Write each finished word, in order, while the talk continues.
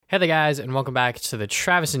Hey there, guys, and welcome back to the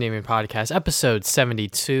Travis and Damien Podcast, episode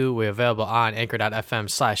 72. We're available on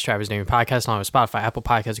anchor.fm/Travis Damien Podcast, along with Spotify, Apple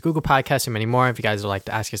Podcasts, Google Podcasts, and many more. If you guys would like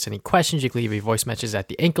to ask us any questions, you can leave your voice messages at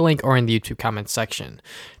the Anchor link or in the YouTube comments section.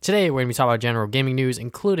 Today, we're going to be talking about general gaming news,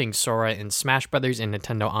 including Sora in Smash Brothers and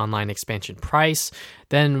Nintendo Online expansion price.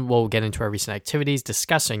 Then we'll get into our recent activities,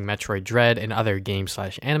 discussing Metroid Dread and other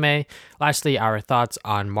games/anime. Lastly, our thoughts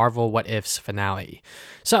on Marvel What If's finale.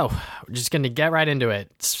 So, we're just going to get right into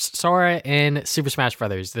it. Sora in Super Smash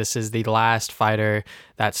Brothers. This is the last fighter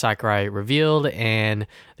that Sakurai revealed, and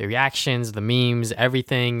the reactions, the memes,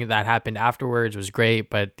 everything that happened afterwards was great,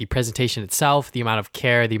 but the presentation itself, the amount of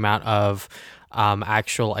care, the amount of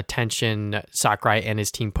actual attention Sakurai and his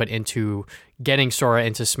team put into getting Sora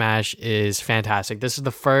into Smash is fantastic. This is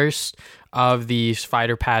the first of these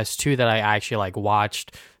Fighter Pass 2 that I actually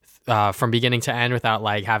watched from beginning to end without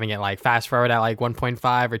having it fast forward at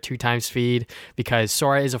 1.5 or 2 times speed, because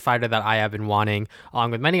Sora is a fighter that I have been wanting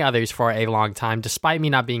along with many others for a long time, despite me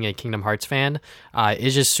not being a Kingdom Hearts fan.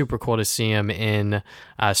 It's just super cool to see him in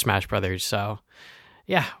Smash Brothers. So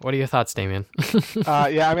yeah, what are your thoughts, Damien?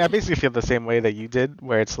 I basically feel the same way that you did,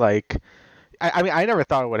 where it's I never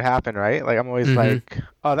thought it would happen, right? I'm always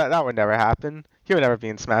oh, that would never happen. He would never be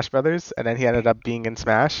in Smash Brothers, and then he ended up being in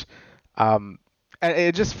Smash. And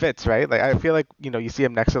it just fits, right? I feel you see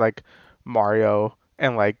him next to Mario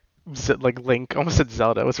and Link. Almost said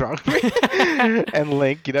Zelda. What's wrong with me? And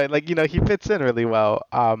Link, he fits in really well.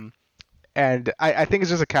 And I think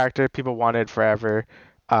it's just a character people wanted forever.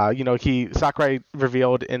 Sakurai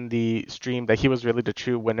revealed in the stream that he was really the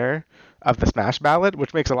true winner of the Smash Ballot,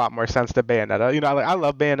 which makes a lot more sense to Bayonetta. I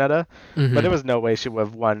love Bayonetta, but there was no way she would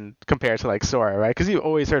have won compared to Sora, right? Because you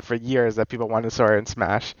always heard for years that people wanted Sora in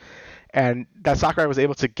Smash, and that Sakurai was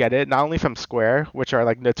able to get it not only from Square, which are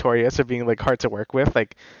notorious for being hard to work with.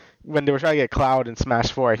 When they were trying to get Cloud in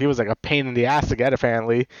Smash 4, he was a pain in the ass to get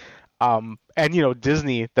apparently. And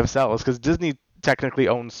Disney themselves, because Disney technically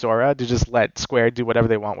owns Sora, to just let Square do whatever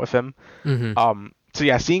they want with him. So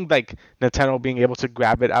yeah, seeing Nintendo being able to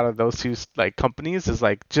grab it out of those two companies is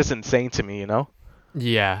just insane to me,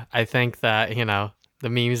 Yeah, I think that the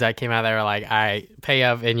memes that came out there were I pay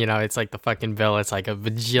up, and it's the fucking bill, it's a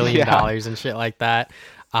bajillion dollars and shit like that.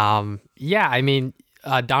 Yeah, I mean,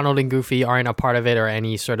 Donald and Goofy aren't a part of it or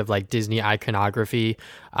any sort of Disney iconography,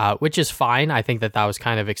 which is fine. I think that was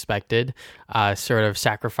kind of expected. Sort of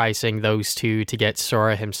sacrificing those two to get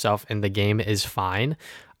Sora himself in the game is fine.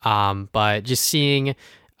 But just seeing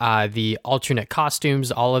the alternate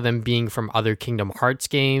costumes, all of them being from other Kingdom Hearts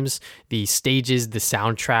games, the stages, the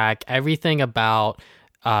soundtrack, everything about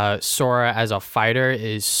Sora as a fighter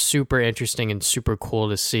is super interesting and super cool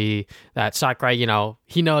to see. That Sakurai,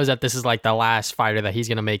 he knows that this is the last fighter that he's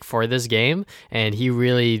going to make for this game, and he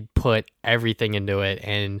really put everything into it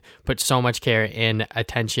and put so much care and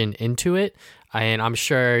attention into it. And I'm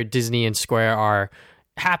sure Disney and Square are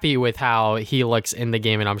happy with how he looks in the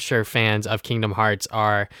game, and I'm sure fans of Kingdom Hearts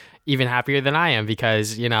are even happier than I am,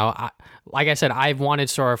 because like I said, I've wanted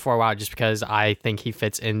Sora for a while just because I think he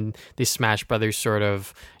fits in the Smash Brothers sort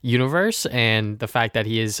of universe, and the fact that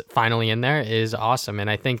he is finally in there is awesome. And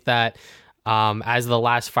I think that as the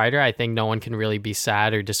last fighter, I think no one can really be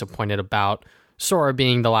sad or disappointed about Sora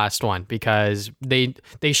being the last one, because they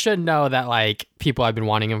should know that people have been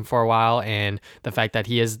wanting him for a while, and the fact that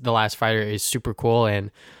he is the last fighter is super cool. And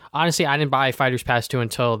honestly, I didn't buy Fighters Pass 2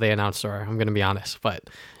 until they announced Sora. I'm gonna be honest, but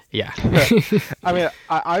yeah. I mean,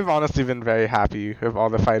 I've honestly been very happy with all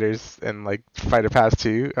the fighters in Fighter Pass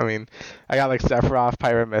 2. I mean, I got Sephiroth,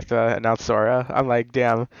 Pyramithra, and now Sora. I'm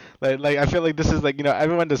damn. I feel this is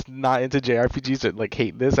everyone that's not into JRPGs would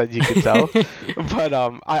hate this, as you can tell. But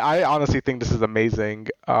I honestly think this is amazing.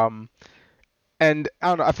 And I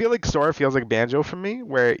don't know, I feel Sora feels like Banjo for me,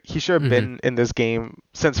 where he should have been in this game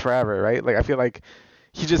since forever, right? I feel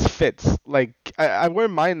he just fits. I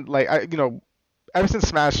wouldn't mind ever since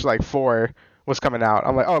Smash 4 was coming out,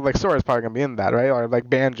 I'm Sora's probably gonna be in that, right? Or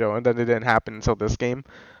Banjo, and then it didn't happen until this game.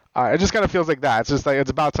 It just kind of feels like that. It's just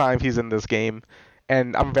it's about time he's in this game,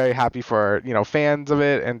 and I'm very happy for fans of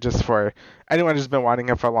it, and just for anyone who's been wanting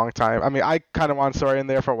him for a long time. I mean, I kind of want Sora in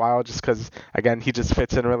there for a while, just because again he just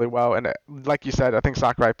fits in really well, and like you said, I think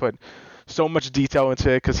Sakurai put so much detail into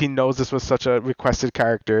it because he knows this was such a requested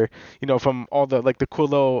character. From all the the cool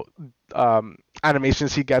little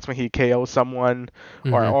animations he gets when he KOs someone,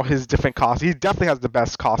 or all his different costumes. He definitely has the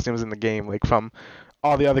best costumes in the game, from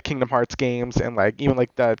all the other Kingdom Hearts games, and like even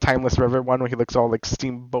like the Timeless River one where he looks all like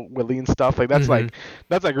Steamboat Willie and stuff. Like Hmm.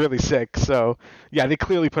 that's like really sick. So yeah, they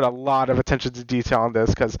clearly put a lot of attention to detail on this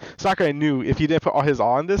because Sakurai knew if he didn't put all his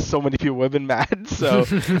all on this, so many people would have been mad. So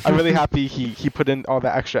I'm really happy he put in all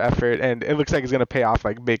the extra effort, and it looks like it's gonna pay off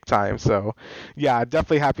like big time. So yeah,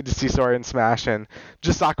 definitely happy to see Sora in Smash, and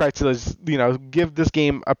just Sakurai to just, give this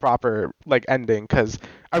game a proper like ending because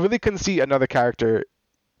I really couldn't see another character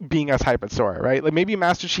being as hype as Sora, right? Like maybe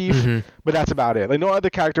Master Chief, Hmm. but that's about it. Like no other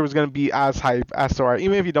character was gonna be as hype as Sora,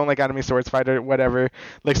 even if you don't like Anime Swords Fighter, whatever.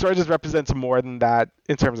 Like Sora just represents more than that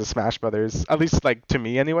in terms of Smash Brothers, at least like to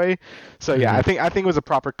me anyway. So yeah, Hmm. I think it was a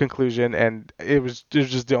proper conclusion, and it was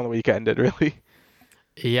just the only way you could end it, really.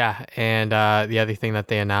 Yeah, and the other thing that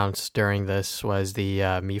they announced during this was the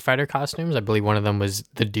Mii Fighter costumes. I believe one of them was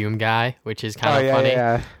the Doom guy, which is kind Oh of yeah, funny.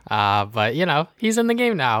 yeah, But he's in the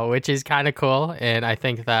game now, which is kind of cool. And I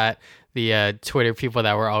think that the Twitter people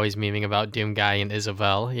that were always memeing about Doom guy and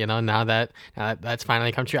Isabel, now that that's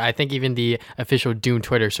finally come true. I think even the official Doom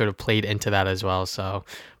Twitter sort of played into that as well. So,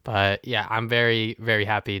 but yeah, I'm very very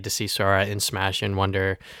happy to see Sora in Smash and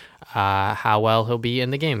wonder how well he'll be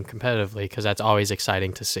in the game competitively because that's always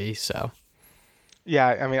exciting to see. So. yeah.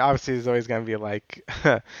 I mean, obviously, there's always gonna be like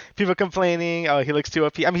people complaining. Oh, he looks too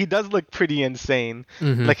OP. I mean, he does look pretty insane.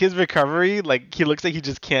 Hmm. Like his recovery, like he looks like he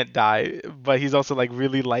just can't die, but he's also like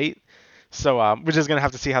really light. So we're just gonna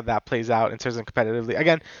have to see how that plays out in terms of competitively.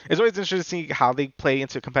 Again, it's always interesting to see how they play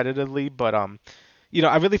into competitively, but I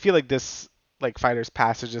really feel like this like Fighters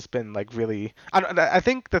Pass has just been like really. I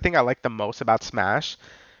think the thing I like the most about Smash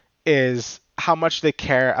is how much they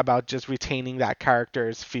care about just retaining that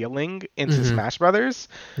character's feeling into Hmm. Smash Brothers,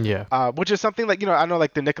 Yeah. which is something like I know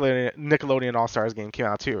like the Nickelodeon All Stars game came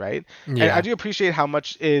out too, right? And I Yeah. do appreciate how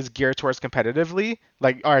much is geared towards competitively,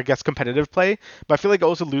 like or I guess competitive play, but I feel like it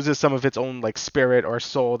also loses some of its own like spirit or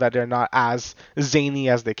soul that they're not as zany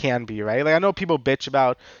as they can be, right? Like I know people bitch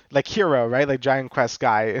about like Hero, right? Like Giant Quest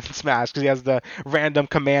guy in Smash because he has the random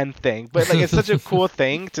command thing, but like it's such a cool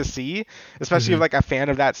thing to see, especially if Hmm. like a fan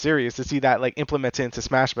of that series to see that like implemented into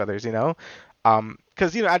Smash Brothers, you know?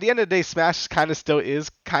 Because at the end of the day, Smash kind of still is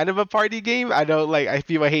kind of a party game. I know, like, I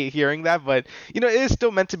hate hearing that, but it is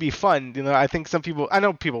still meant to be fun. I think I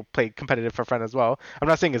know people play competitive for fun as well. I'm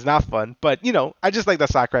not saying it's not fun, but I just like that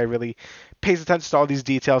Sakurai really pays attention to all these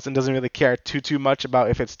details and doesn't really care too much about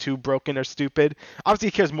if it's too broken or stupid. Obviously,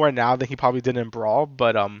 he cares more now than he probably did in Brawl,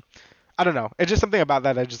 but I don't know. It's just something about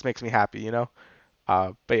that just makes me happy.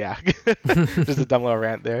 But yeah, just a dumb little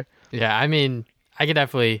rant there. Yeah, I mean, I could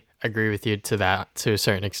definitely agree with you to that to a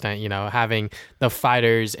certain extent. Having the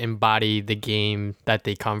fighters embody the game that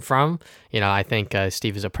they come from. I think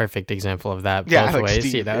Steve is a perfect example of that Yeah, both like ways.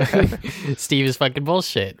 Steve. Yeah. Steve is fucking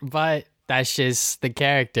bullshit, but that's just the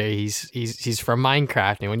character. He's from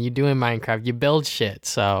Minecraft, and when you do in Minecraft, you build shit.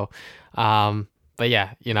 So, but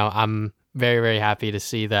yeah, I'm very very happy to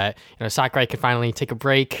see that Sakurai can finally take a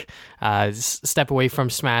break, step away from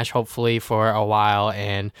Smash, hopefully for a while,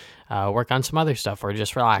 and work on some other stuff or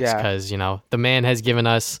just relax Yeah. because the man has given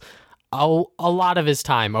us a lot of his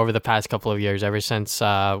time over the past couple of years, ever since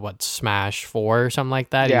Smash 4 or something like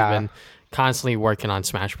that. He's Yeah. been constantly working on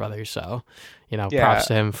Smash Brothers. So Yeah. props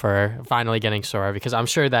to him for finally getting Sora, because I'm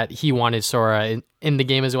sure that he wanted Sora in the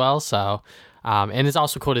game as well. So and it's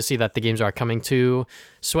also cool to see that the games are coming to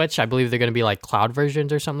Switch. I believe they're going to be like cloud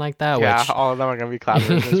versions or something like that, Yeah, which all of them are gonna be cloud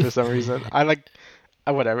versions for some reason. I like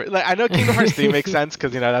whatever. Like I know Kingdom Hearts 3 makes sense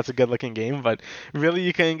because that's a good looking game, but really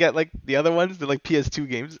you can get like the other ones, the like PS2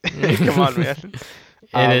 games. Come on, man.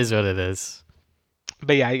 it Um, is what it is.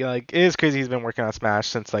 but yeah, like it is crazy. He's been working on Smash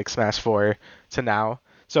since like Smash 4 to now.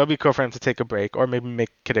 So it'd be cool for him to take a break, or maybe make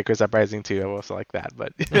Kid Icarus Uprising too. I also like that,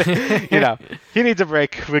 but you know, he needs a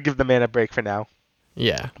break. We'll give the man a break for now.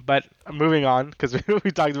 Yeah. But moving on, because we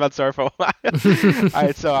talked about Sora for a while. All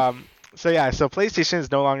right, so PlayStation is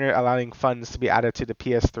no longer allowing funds to be added to the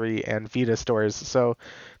PS3 and Vita stores. So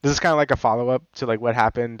this is kind of like a follow-up to like what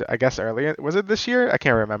happened, I guess earlier. Was it this year? I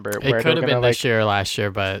can't remember. It Where they could were have gonna been this like, year or last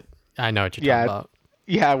year, but I know what you're talking yeah, about.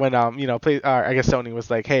 yeah, when I guess Sony was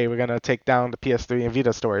like, hey, we're gonna take down the PS3 and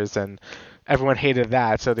Vita stores, and everyone hated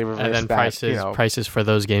that, so they And then reversed that. prices for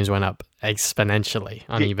those games went up exponentially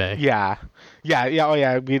on eBay. Yeah, yeah. Oh,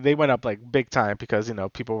 yeah. They went up like big time because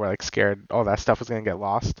people were like scared all that stuff was gonna get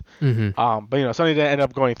lost. Hmm. But Sony didn't end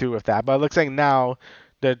up going through with that. But it looks like now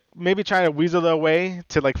they're maybe trying to weasel their way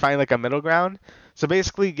to like find like a middle ground. So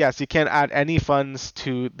basically, yes, you can't add any funds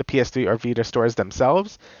to the PS3 or Vita stores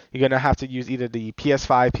themselves. You're gonna have to use either the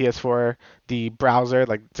PS5, PS4, the browser,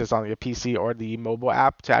 like just on your PC, or the mobile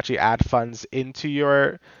app to actually add funds into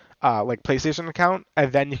your like PlayStation account,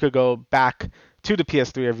 and then you could go back to the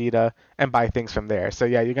PS3 or Vita and buy things from there. So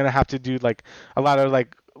yeah, you're gonna have to do like a lot of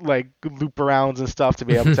like loop arounds and stuff to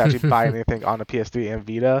be able to actually buy anything on a PS3 and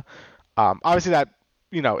Vita. Obviously that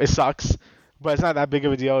it sucks, but it's not that big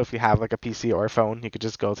of a deal if you have like a PC or a phone. You could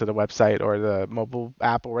just go to the website or the mobile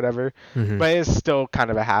app or whatever. But it's still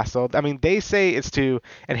kind of a hassle. I mean, they say it's to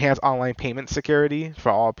enhance online payment security for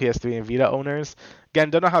all PS3 and Vita owners.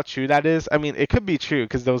 Again, don't know how true that is. I mean, it could be true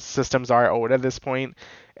because those systems are old at this point,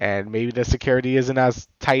 and maybe the security isn't as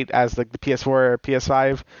tight as like the PS4 or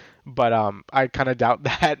PS5. But I kind of doubt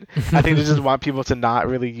that. I think they just want people to not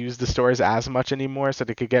really use the stores as much anymore, so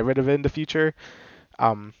they could get rid of it in the future.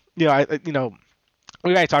 We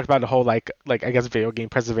already talked about the whole like I guess video game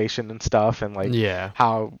preservation and stuff, and like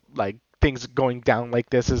how like things going down like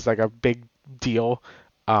this is like a big deal.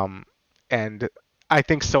 And I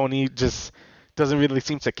think Sony just doesn't really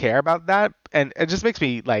seem to care about that, and it just makes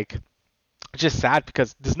me like just sad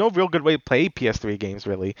because there's no real good way to play PS3 games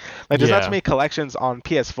really. Like there's not too many collections on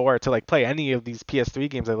PS4 to like play any of these PS3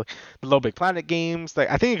 games. Like the Little Big Planet games. Like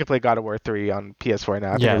I think you can play God of War 3 on PS4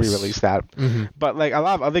 now. I think they re-released that. But like a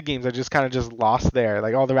lot of other games are just kind of just lost there.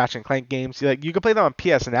 Like all the Ratchet and Clank games. Like you can play them on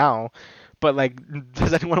PS now. But like,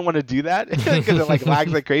 does anyone want to do that? Because it like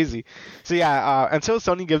lags like crazy. So yeah, until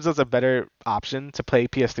Sony gives us a better option to play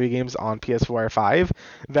PS3 games on PS4 or 5,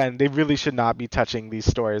 then they really should not be touching these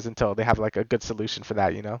stores until they have like a good solution for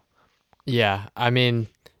that. Yeah, I mean,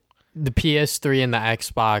 the PS3 and the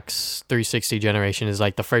Xbox 360 generation is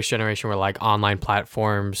like the first generation where like online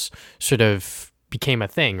platforms sort of became a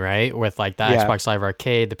thing, right? With like the Xbox Live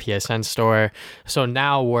Arcade, the PSN store. So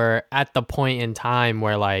now we're at the point in time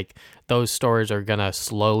where like those stores are gonna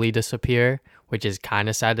slowly disappear, which is kind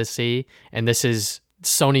of sad to see. And this is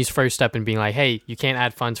Sony's first step in being like, hey, you can't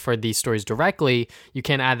add funds for these stores directly. You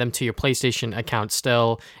can add them to your PlayStation account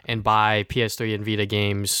still and buy PS3 and Vita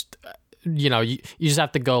games. You just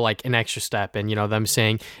have to go like an extra step, and them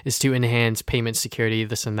saying is to enhance payment security,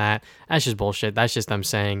 this and that. That's just bullshit. That's just them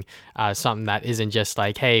saying something that isn't just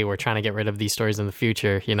like, hey, we're trying to get rid of these stores in the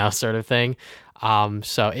future, sort of thing.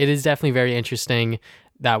 So it is definitely very interesting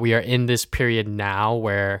that we are in this period now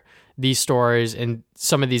where these stores and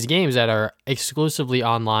some of these games that are exclusively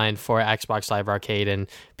online for Xbox Live Arcade and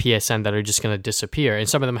PSN that are just going to disappear. And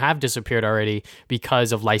some of them have disappeared already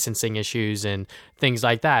because of licensing issues and things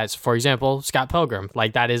like that. So for example, Scott Pilgrim,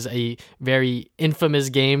 like that is a very infamous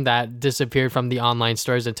game that disappeared from the online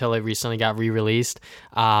stores until it recently got re-released.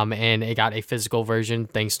 And it got a physical version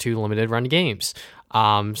thanks to Limited Run Games.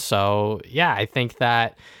 So yeah, I think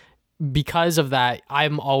that because of that,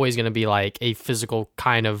 I'm always going to be like a physical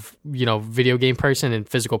kind of, video game person and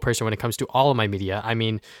physical person when it comes to all of my media. I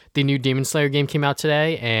mean, the new Demon Slayer game came out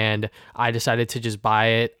today and I decided to just buy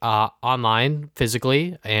it online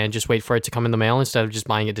physically and just wait for it to come in the mail instead of just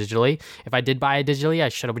buying it digitally. If I did buy it digitally, I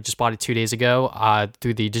should have just bought it 2 days ago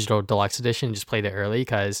through the digital deluxe edition and just played it early,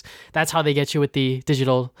 because that's how they get you with the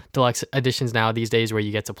digital deluxe editions now these days, where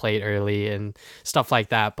you get to play it early and stuff like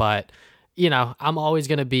that. But I'm always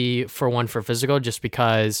going to be for physical, just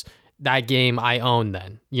because that game I own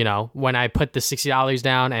then. When I put the $60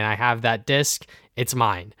 down and I have that disc, it's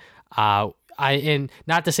mine. And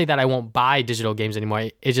not to say that I won't buy digital games anymore.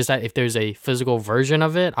 It's just that if there's a physical version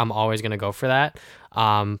of it, I'm always going to go for that.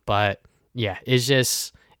 But yeah, it's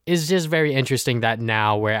just very interesting that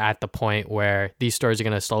now we're at the point where these stores are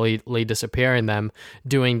going to slowly disappear, and them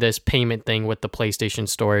doing this payment thing with the PlayStation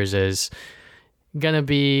stores is gonna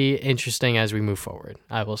be interesting as we move forward,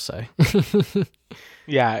 I will say.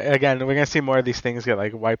 Yeah, again, we're gonna see more of these things get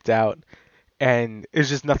like wiped out, and there's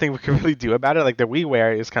just nothing we can really do about it. Like the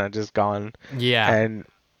WiiWare is kind of just gone. Yeah. And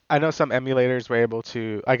I know some emulators were able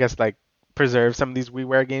to, I guess, like preserve some of these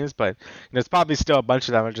WiiWare games, but there's probably still a bunch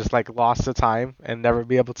of them are just like lost to time and never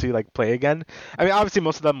be able to like play again. I mean, obviously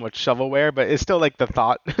most of them with shovelware, but it's still like the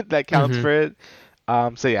thought that counts for it.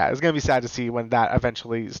 So yeah, it's gonna be sad to see when that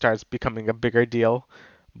eventually starts becoming a bigger deal.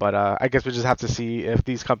 But I guess we just have to see if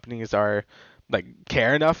these companies are like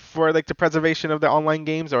care enough for like the preservation of their online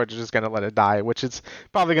games, or they're just gonna let it die, which is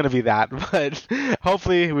probably gonna be that. But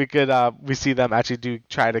hopefully we see them actually do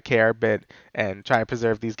try to care a bit and try to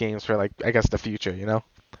preserve these games for like, I guess, the future.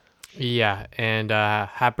 Yeah, and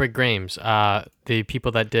Hatbrick Games, the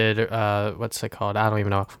people that did what's it called? I don't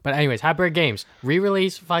even know. But anyways, Hatbrick Games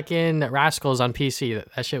re-release fucking Rascals on PC.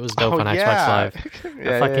 That shit was dope on Xbox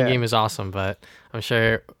Live. That game is awesome, but I'm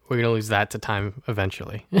sure we're gonna lose that to time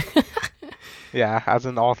eventually. Yeah, as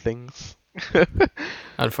in all things.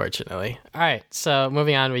 Unfortunately. All right, so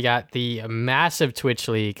moving on, we got the massive Twitch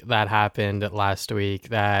leak that happened last week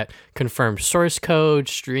that confirmed source code,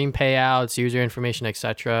 stream payouts, user information,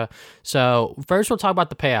 etc. So first we'll talk about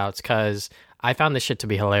the payouts, because I found this shit to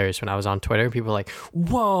be hilarious when I was on Twitter. People were like,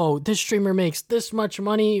 whoa, this streamer makes this much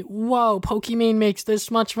money. Whoa, Pokimane makes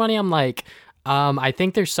this much money. I'm like, I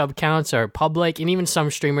think their sub counts are public, and even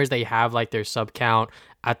some streamers, they have like their sub count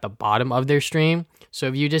at the bottom of their stream. So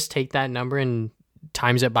if you just take that number and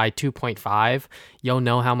times it by 2.5, you'll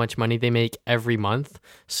know how much money they make every month.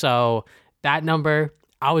 So that number,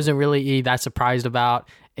 I wasn't really that surprised about.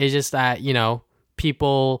 It's just that,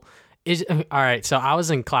 people is all right. So I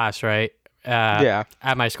was in class, right? At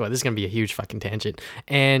my school. This is gonna be a huge fucking tangent.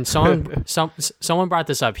 And someone brought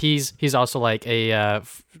this up. He's also like a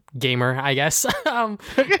gamer, I guess.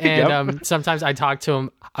 Sometimes I talk to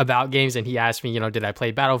him about games, and he asked me, did I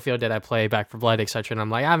play Battlefield? Did I play Back 4 Blood, etc.? And I'm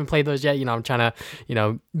like, I haven't played those yet. I'm trying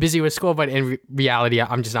to, busy with school, but in reality,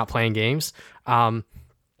 I'm just not playing games.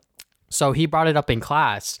 So he brought it up in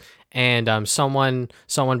class, and someone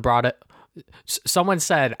brought it. Someone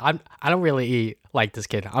said, I don't really like this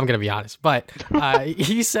kid. I'm gonna be honest, but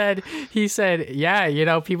he said,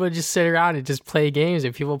 yeah, people just sit around and just play games,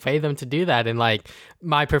 and people pay them to do that. And like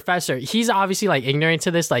my professor, he's obviously like ignorant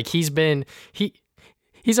to this. Like he's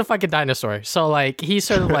a fucking dinosaur. So like he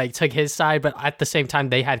sort of like took his side, but at the same time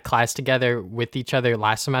they had class together with each other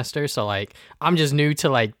last semester. So like I'm just new to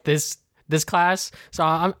like this class. So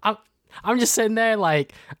I'm just sitting there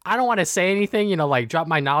like, I don't want to say anything, like drop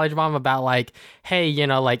my knowledge bomb about like, hey,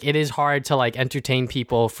 like it is hard to like entertain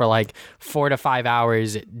people for like 4 to 5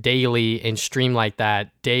 hours daily and stream like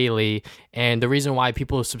that daily. And the reason why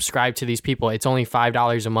people subscribe to these people, it's only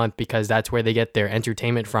 $5 a month because that's where they get their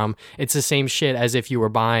entertainment from. It's the same shit as if you were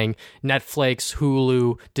buying Netflix,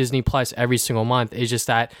 Hulu, Disney Plus every single month. It's just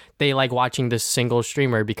that they like watching this single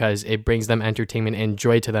streamer because it brings them entertainment and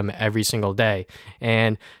joy to them every single day.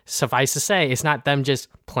 And suffice to say, it's not them just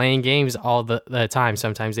playing games all the time.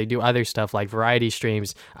 Sometimes they do other stuff like variety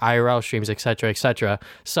streams, IRL streams, etc., etc.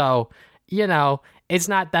 So, it's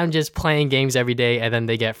not them just playing games every day and then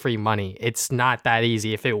they get free money. It's not that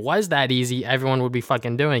easy. If it was that easy, everyone would be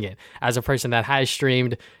fucking doing it. As a person that has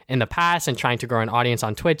streamed in the past and trying to grow an audience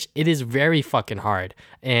on Twitch, it is very fucking hard.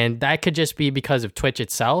 And that could just be because of Twitch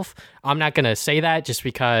itself. I'm not going to say that just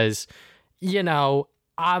because,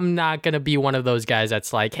 I'm not going to be one of those guys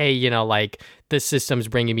that's like, hey, like this system's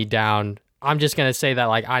bringing me down. I'm just going to say that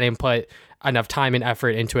like I didn't put enough time and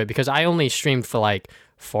effort into it because I only streamed for like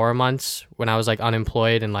 4 months when I was like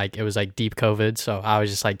unemployed and like it was like deep COVID. So I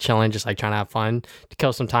was just like chilling, just like trying to have fun to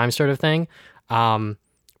kill some time sort of thing. But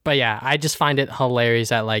yeah, I just find it hilarious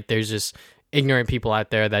that like there's just ignorant people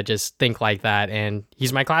out there that just think like that. And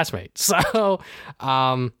he's my classmate. So,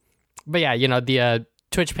 but yeah, the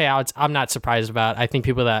Twitch payouts, I'm not surprised about. I think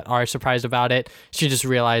people that are surprised about it should just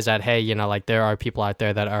realize that, hey, like there are people out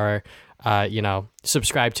there that are,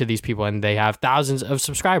 subscribed to these people and they have thousands of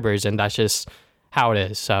subscribers and that's just how it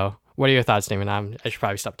is. So what are your thoughts, Damon? I should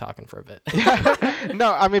probably stop talking for a bit.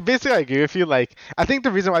 No, I mean, basically I agree with you. Like, I think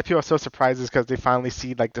the reason why people are so surprised is because they finally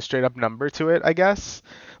see like the straight up number to it, I guess.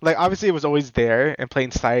 Like, obviously it was always there in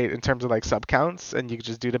plain sight in terms of like sub counts, and you could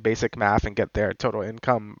just do the basic math and get their total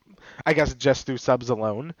income, I guess, just through subs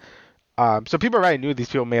alone. So people already knew these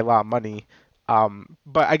people made a lot of money.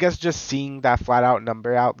 But I guess just seeing that flat out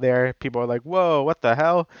number out there, people are like, whoa, what the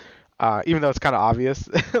hell? Even though it's kind of obvious,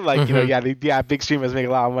 like, big streamers make a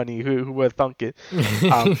lot of money. Who would thunk it?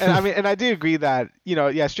 And I do agree that,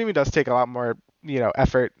 streaming does take a lot more,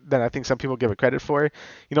 effort than I think some people give it credit for.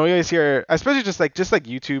 You always hear, especially just like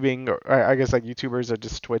YouTubing, or I guess like YouTubers or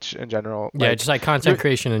just Twitch in general. Yeah, just like content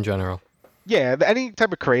creation in general. Yeah, any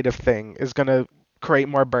type of creative thing is going to create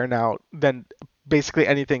more burnout than basically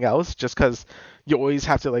anything else, just because you always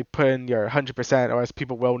have to like put in your 100%, or else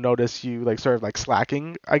people will notice you like sort of like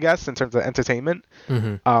slacking, I guess, in terms of entertainment.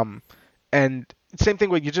 And same thing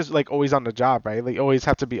with you, just like always on the job, right? Like you always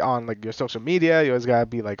have to be on like your social media, you always gotta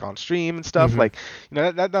be like on stream and stuff. Like,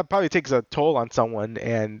 that probably takes a toll on someone.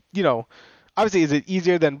 And obviously, is it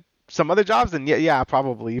easier than some other jobs? And yeah,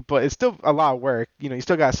 probably, but it's still a lot of work. You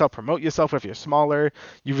still gotta self promote yourself. If you're smaller,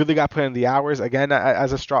 you really got to put in the hours. Again,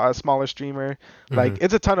 as a smaller streamer, like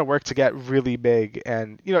it's a ton of work to get really big.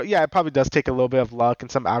 And it probably does take a little bit of luck and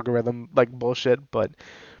some algorithm like bullshit, but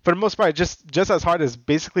for the most part, just as hard as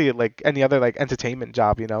basically like any other like entertainment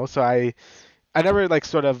job. So I never like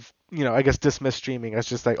sort of I guess dismiss streaming as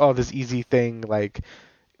just like, oh, this easy thing, like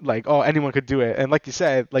oh, anyone could do it. And like you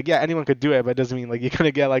said, like, yeah, anyone could do it, but it doesn't mean like you're gonna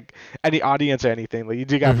get like any audience or anything. Like you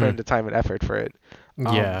do gotta put in the time and effort for it.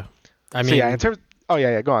 Yeah, I mean, so yeah, in terms,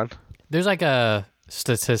 go on. There's like a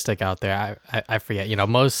statistic out there. I forget. You know,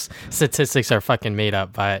 most statistics are fucking made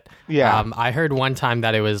up, but Yeah. I heard one time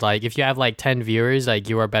that it was like if you have like 10 viewers, like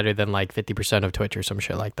you are better than like 50% of Twitch or some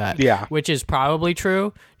shit like that. Yeah. Which is probably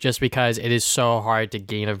true, just because it is so hard to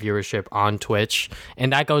gain a viewership on Twitch,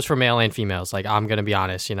 and that goes for male and females. Like I'm gonna be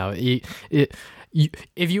honest, you know,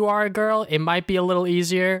 if you are a girl, it might be a little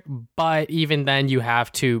easier, but even then, you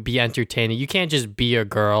have to be entertaining. You can't just be a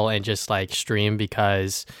girl and just like stream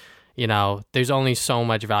because, you know, there's only so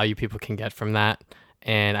much value people can get from that.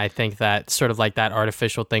 And I think that sort of like that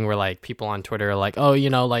artificial thing where like people on Twitter are like, oh, you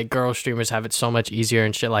know, like girl streamers have it so much easier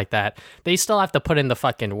and shit like that. They still have to put in the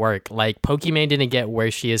fucking work. Like Pokimane didn't get where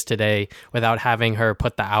she is today without having her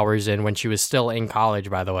put the hours in when she was still in college,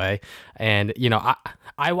 by the way. And, you know,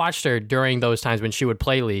 I watched her during those times when she would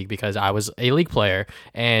play League because I was a League player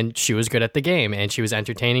and she was good at the game and she was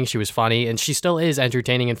entertaining. She was funny and she still is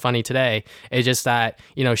entertaining and funny today. It's just that,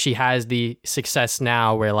 you know, she has the success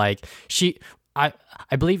now where like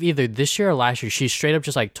I believe either this year or last year, she straight up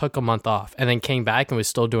just like took a month off and then came back and was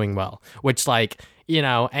still doing well, which like, you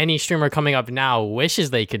know, any streamer coming up now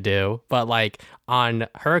wishes they could do, but like on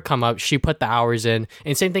her come up, she put the hours in.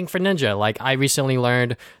 And same thing for Ninja. Like I recently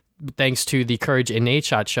learned, thanks to the Courage and Nate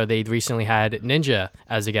Shot show, they recently had Ninja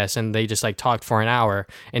as a guest and they just like talked for an hour.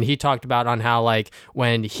 And he talked about on how like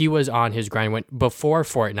when he was on his grind before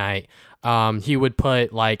Fortnite, he would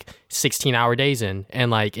put like 16-hour days in,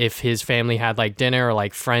 and like if his family had like dinner or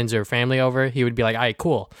like friends or family over, he would be like, all right,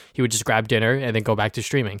 cool. He would just grab dinner and then go back to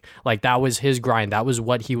streaming. Like that was his grind. That was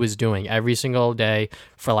what he was doing every single day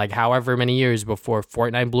for like however many years before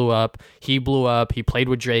Fortnite blew up. He blew up. He played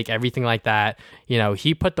with Drake, everything like that. You know,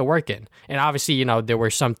 he put the work in. And obviously, you know, there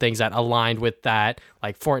were some things that aligned with that,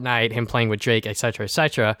 like Fortnite, him playing with Drake, etc.,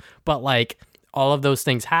 etc. But like all of those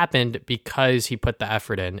things happened because he put the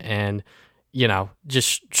effort in. And, you know,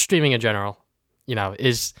 just streaming in general, you know,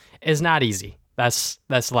 is not easy. That's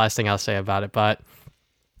the last thing I'll say about it. But,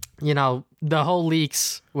 you know, the whole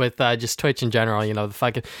leaks with just Twitch in general, you know,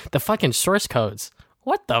 the fucking source codes.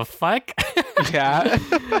 What the fuck? Yeah.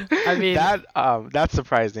 I mean, that's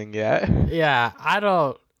surprising. Yeah. Yeah, I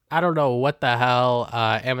don't know what the hell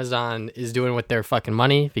Amazon is doing with their fucking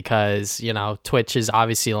money, because, you know, Twitch is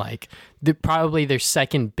obviously like probably their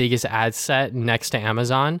second biggest ad set next to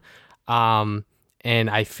Amazon. And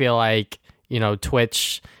I feel like, you know,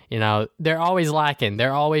 Twitch, you know, they're always lacking.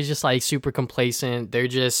 They're always just like super complacent. They're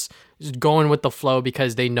just going with the flow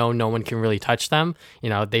because they know no one can really touch them. You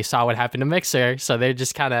know, they saw what happened to Mixer, so they're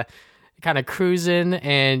just kind of cruising.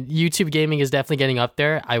 And YouTube gaming is definitely getting up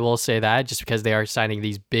there, I will say that, just because they are signing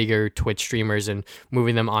these bigger Twitch streamers and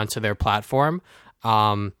moving them onto their platform.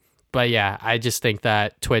 But yeah, I just think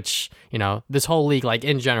that Twitch, you know, this whole league, like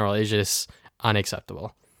in general, is just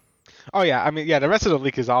unacceptable. Oh yeah, I mean, yeah, the rest of the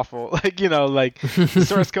leak is awful. Like, you know, like the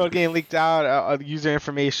source code getting leaked out, user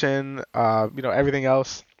information, you know, everything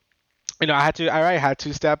else. You know, I already had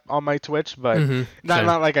two-step on my Twitch, but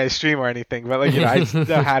not like I stream or anything, but like, you know, I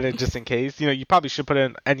still had it just in case. You know, you probably should put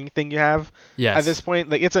in anything you have at this point.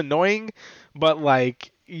 Like, it's annoying, but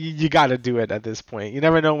like you got to do it at this point. You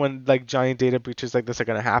never know when like giant data breaches like this are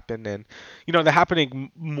going to happen, and you know, they're happening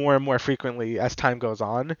more and more frequently as time goes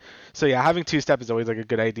on. So yeah, having two-step is always like a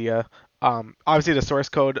good idea. Obviously the source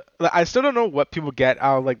code, I still don't know what people get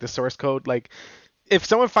out of like the source code. Like, if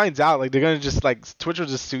someone finds out, like, they're gonna just like Twitch will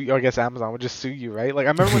just sue you, or I guess Amazon will just sue you, right? Like,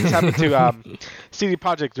 I remember when this happened to CD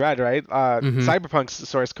Projekt Red, right? Cyberpunk's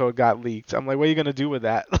source code got leaked. I'm like, what are you gonna do with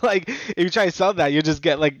that? Like, if you try to sell that, you just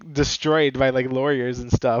get like destroyed by like lawyers and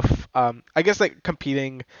stuff. I guess like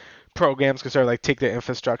competing programs can sort of like take their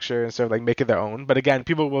infrastructure and sort of like make it their own. But again,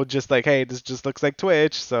 people will just like, hey, this just looks like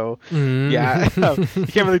Twitch, so yeah, you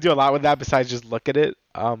can't really do a lot with that besides just look at it.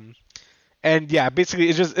 And yeah, basically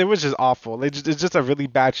it was just awful. It's just a really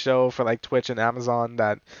bad show for like Twitch and Amazon,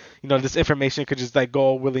 that, you know, this information could just like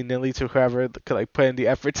go willy-nilly to whoever could like put in the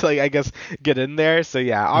effort to like, I guess, get in there. So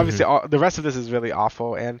yeah, obviously the rest of this is really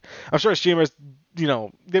awful, and I'm sure streamers, you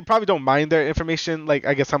know, they probably don't mind their information, like,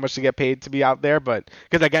 I guess, how much to get paid to be out there, but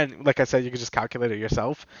because again, like I said, you could just calculate it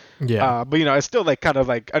yourself. Yeah. But you know, it's still like kind of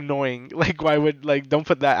like annoying. Like, why would, like, don't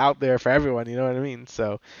put that out there for everyone, you know what I mean?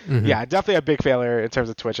 So yeah, definitely a big failure in terms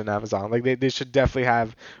of Twitch and Amazon. Like, they should definitely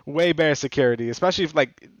have way better security, especially if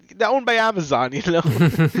like they're owned by Amazon, you know.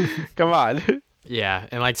 Come on. Yeah,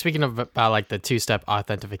 and like speaking of about like the two-step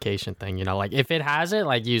authentication thing, you know, like if it has it,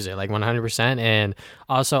 like use it like 100%. And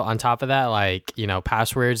also on top of that, like, you know,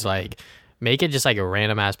 passwords, like make it just like a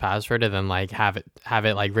random ass password, and then like have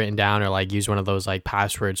it like written down, or like use one of those like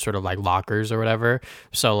password sort of like lockers or whatever.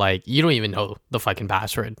 So like you don't even know the fucking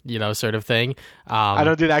password, sort of thing. I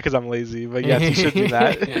don't do that because I'm lazy, but yes, you should do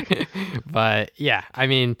that. But yeah, I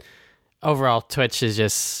mean, overall, Twitch is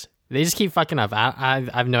just. They just keep fucking up. I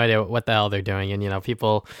have no idea what the hell they're doing. And,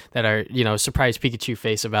 people that are, surprised Pikachu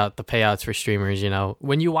face about the payouts for streamers,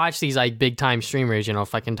 when you watch these like big time streamers,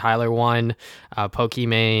 fucking Tyler One,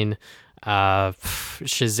 Pokimane,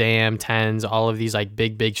 Shazam, Tens, all of these like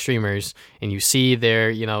big streamers, and you see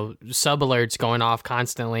their, sub alerts going off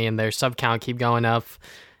constantly and their sub count keep going up,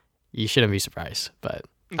 you shouldn't be surprised, but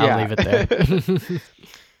I'll leave it there.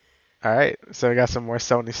 All right, so we got some more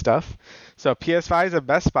Sony stuff. So PS5s and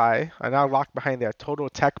Best Buy are now locked behind their Total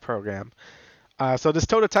Tech program. So this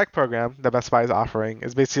Total Tech program that Best Buy is offering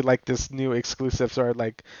is basically like this new exclusive sort of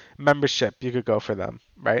like membership you could go for them,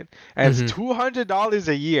 right? And it's $200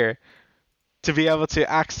 a year to be able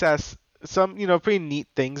to access some, pretty neat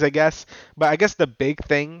things, I guess. But I guess the big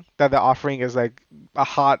thing that they're offering is like a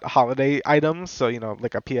hot holiday items. So,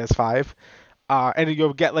 like a PS5. And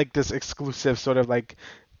you'll get like this exclusive sort of like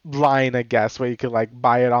line, I guess, where you could like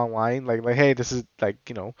buy it online, like hey, this is like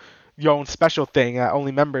your own special thing,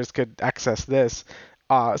 only members could access this.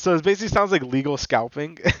 So it basically sounds like legal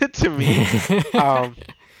scalping to me.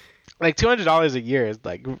 Like $200 a year is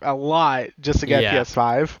like a lot just to get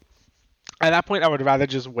PS5. At that point I would rather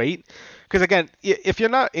just wait, because again, if you're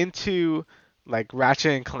not into like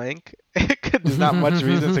Ratchet and Clank, there's not much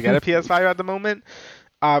reason to get a PS5 at the moment.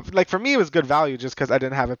 Like for me, it was good value just because I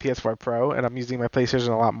didn't have a PS4 Pro and I'm using my PlayStation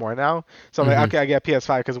a lot more now. So I'm like, okay, I get a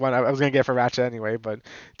PS5 because one, I was gonna get it for Ratchet anyway, but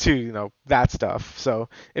two, that stuff. So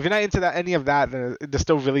if you're not into any of that, then there's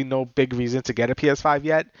still really no big reason to get a PS5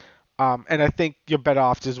 yet. And I think you're better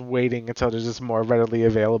off just waiting until there's just more readily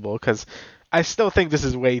available, because I still think this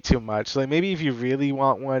is way too much. Like maybe if you really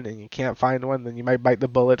want one and you can't find one, then you might bite the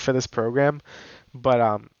bullet for this program.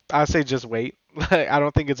 But I'd say just wait. Like I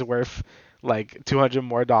don't think it's worth like $200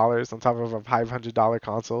 more on top of a $500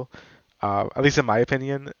 console, at least in my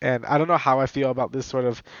opinion. And I don't know how I feel about this sort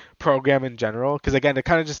of program in general, because again, they're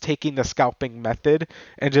kind of just taking the scalping method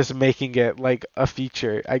and just making it like a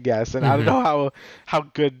feature, I guess. And I don't know how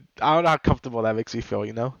comfortable that makes me feel,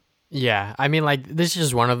 Yeah, I mean, like, this is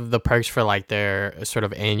just one of the perks for, like, their sort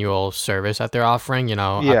of annual service that they're offering,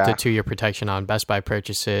 up to 2-year protection on Best Buy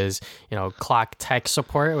purchases, clock tech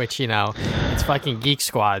support, which, it's fucking Geek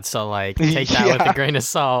Squad, so, like, take that with a grain of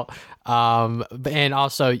salt. And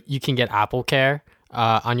also, you can get Apple Care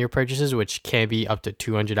on your purchases, which can be up to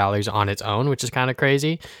 $200 on its own, which is kind of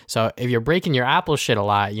crazy. So, if you're breaking your Apple shit a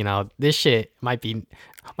lot, this shit might be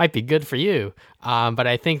good for you. But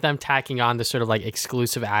I think them tacking on the sort of like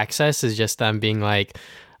exclusive access is just them being like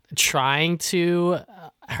trying to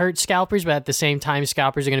hurt scalpers, but at the same time,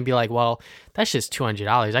 scalpers are going to be like, well, that's just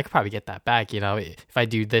 $200. I could probably get that back, if I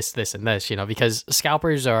do this, and this, because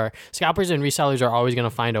scalpers and resellers are always going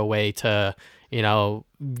to find a way to,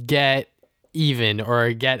 get even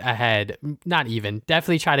or get ahead. Not even,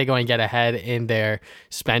 definitely try to go and get ahead in their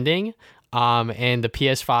spending. And the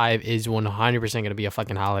PS5 is 100% going to be a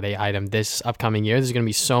fucking holiday item this upcoming year. There's going to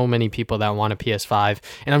be so many people that want a PS5,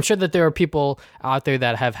 and I'm sure that there are people out there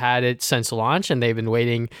that have had it since launch and they've been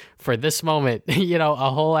waiting for this moment, a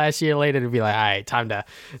whole ass year later to be like, all right,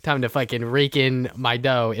 time to fucking rake in my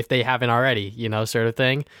dough if they haven't already, sort of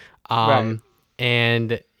thing. Right.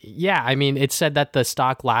 And yeah, I mean, it said that the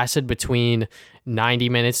stock lasted between 90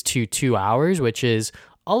 minutes to 2 hours, which is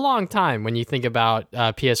a long time when you think about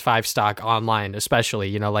PS5 stock online,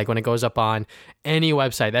 especially, like when it goes up on any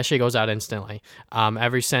website, that shit goes out instantly.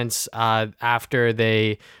 Ever since after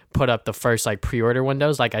they put up the first like pre-order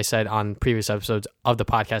windows, like I said on previous episodes of the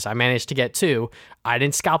podcast, I managed to get 2. I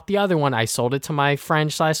didn't scalp the other one. I sold it to my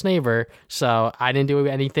friend/neighbor, so I didn't do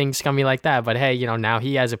anything scummy like that. But hey, now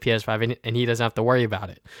he has a PS5 and he doesn't have to worry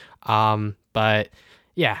about it. But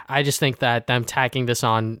yeah, I just think that them tacking this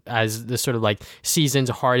on as the sort of like season's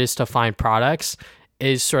hardest to find products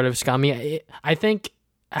is sort of scummy. I think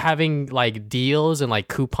having like deals and like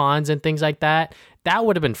coupons and things like that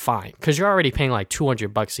would have been fine, because you're already paying like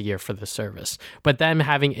 $200 a year for the service. But them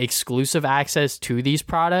having exclusive access to these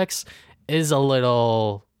products is a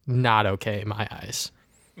little not okay in my eyes.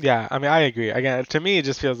 Yeah, I mean, I agree. Again, to me, it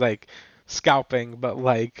just feels like scalping, but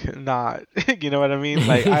like not, you know what I mean?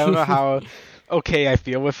 Like, I don't know how okay I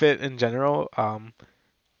feel with it in general.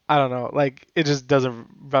 I don't know, like it just doesn't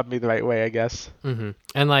rub me the right way, I guess. And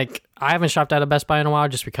like I haven't shopped at a Best Buy in a while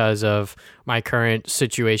just because of my current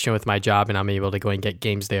situation with my job, and I'm able to go and get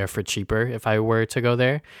games there for cheaper if I were to go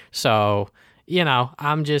there. So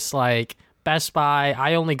I'm just like Best Buy,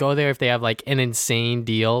 I only go there if they have like an insane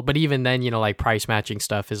deal. But even then, like price matching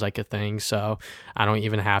stuff is like a thing. So I don't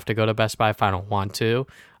even have to go to Best Buy if I don't want to.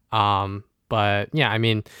 But yeah, I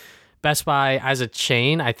mean, Best Buy as a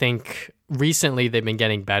chain, I think recently they've been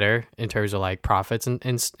getting better in terms of like profits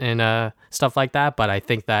and stuff like that. But I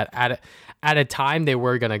think that at a time they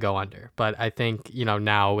were gonna go under. But I think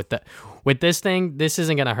now with this thing, this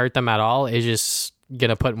isn't gonna hurt them at all. It's just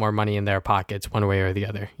gonna put more money in their pockets one way or the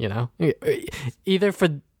other. Either for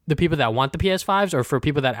the people that want the PS5s or for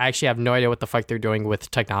people that actually have no idea what the fuck they're doing with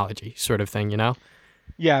technology, sort of thing.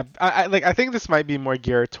 Yeah, I think this might be more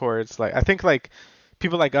geared towards like I think like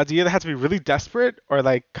people like us, you either have to be really desperate or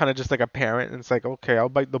like kind of just like a parent, and it's like, okay, I'll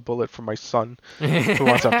bite the bullet for my son who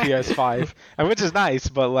wants a PS5, and which is nice,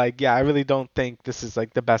 but like yeah, I really don't think this is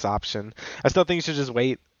like the best option. I still think you should just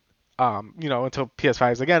wait. Until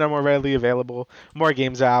PS5s again are more readily available, more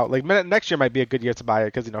games are out. Like next year might be a good year to buy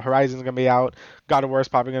it because Horizon's gonna be out, God of War is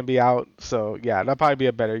probably gonna be out. So yeah, that'll probably be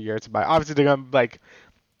a better year to buy. Obviously they're gonna like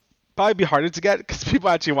probably be harder to get because people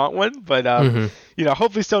actually want one, but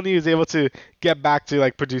hopefully Sony is able to get back to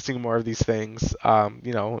like producing more of these things. Now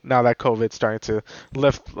that COVID's starting to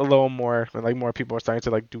lift a little more and like more people are starting to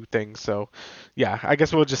like do things. So yeah, I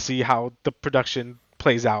guess we'll just see how the production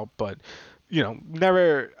plays out, but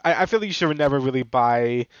never. I feel like you should never really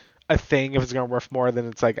buy a thing if it's gonna worth more than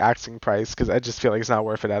its like asking price, because I just feel like it's not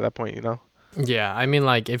worth it at that point. Yeah, I mean,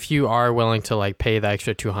 like if you are willing to like pay the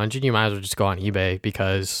extra 200, you might as well just go on eBay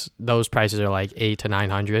because those prices are like 800 to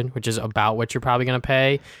 900, which is about what you're probably gonna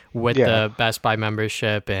pay with the Best Buy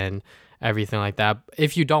membership and everything like that.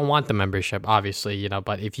 If you don't want the membership, obviously,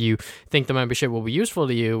 but if you think the membership will be useful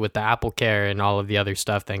to you with the Apple Care and all of the other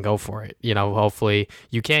stuff, then go for it. Hopefully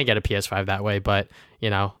you can get a PS5 that way, but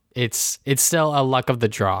it's still a luck of the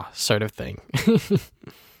draw sort of thing.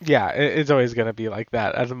 Yeah, it's always going to be like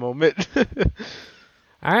that at the moment.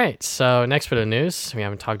 All right, so next bit of news. We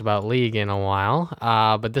haven't talked about League in a while,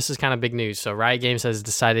 but this is kind of big news. So Riot Games has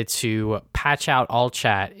decided to patch out all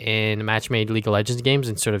chat in match-made League of Legends games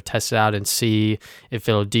and sort of test it out and see if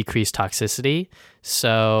it'll decrease toxicity.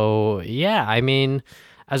 So yeah, I mean,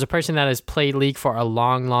 as a person that has played League for a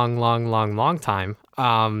long time,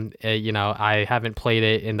 I haven't played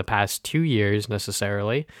it in the past 2 years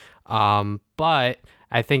necessarily, but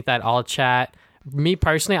I think that all chat, me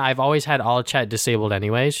personally, I've always had all chat disabled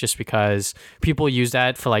anyways, just because people use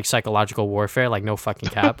that for like psychological warfare, like no fucking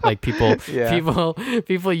cap. Like people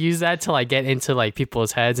use that to like get into like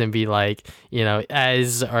people's heads and be like,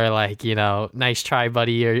 as or like, nice try,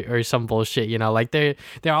 buddy, or some bullshit. Like they're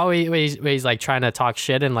always like trying to talk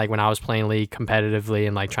shit. And like when I was playing League competitively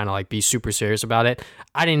and like trying to like be super serious about it,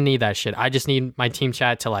 I didn't need that shit. I just need my team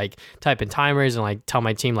chat to like type in timers and like tell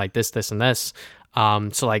my team like this, and this.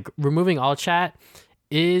 So like removing all chat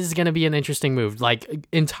is going to be an interesting move, like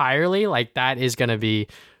entirely, like that is going to be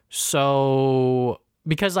so,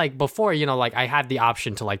 because like before, like I had the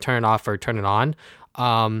option to like turn it off or turn it on.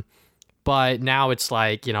 But now it's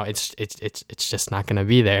like, it's just not going to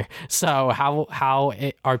be there. So how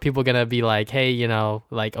are people going to be like, hey,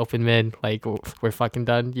 like open mid, like we're fucking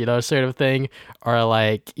done, sort of thing. Or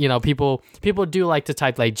like, people do like to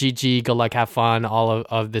type like GG, good luck, have fun, all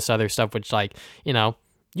of this other stuff, which like,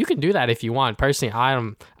 you can do that if you want. Personally,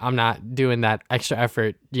 I'm not doing that extra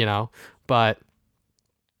effort, but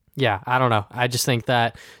yeah, I don't know. I just think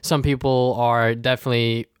that some people are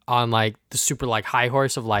definitely on like the super like high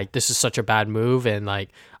horse of like, this is such a bad move, and like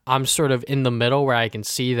I'm sort of in the middle where I can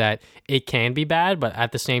see that it can be bad, but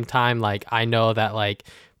at the same time, like I know that like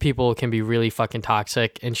people can be really fucking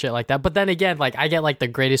toxic and shit like that. But then again, like I get like the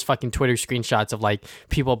greatest fucking Twitter screenshots of like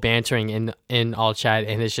people bantering in all chat,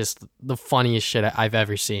 and it's just the funniest shit I've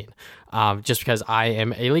ever seen. Just because I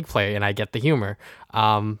am a League player and I get the humor.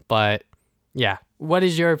 But yeah, what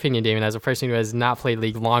is your opinion, Damon, as a person who has not played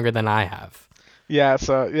League longer than I have? Yeah,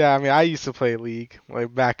 so yeah, I mean, I used to play League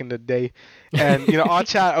like back in the day, and all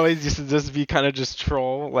chat always used to just be kind of just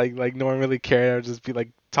troll, like no one really cared, or just be like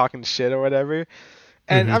talking shit or whatever.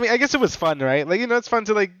 And I mean, I guess it was fun, right? Like it's fun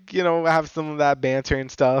to like have some of that banter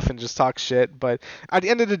and stuff and just talk shit. But at the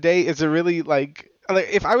end of the day, is it really like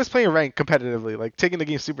if I was playing rank competitively, like taking the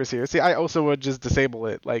game super seriously, I also would just disable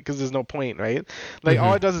it, like because there's no point, right? Like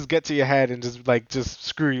all it does is get to your head and just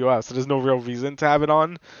screw you up. So there's no real reason to have it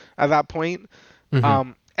on at that point.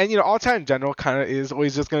 And all chat in general kind of is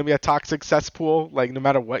always just going to be a toxic cesspool, like no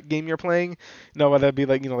matter what game you're playing, whether it be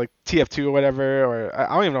like like TF2 or whatever, or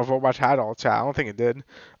I don't even know if Overwatch had all chat. I don't think it did.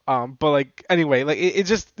 But like anyway, like it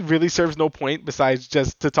just really serves no point besides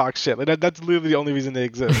just to talk shit. Like that's literally the only reason they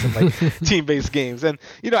exist in like team-based games. And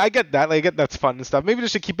I get that, like I get that's fun and stuff. Maybe they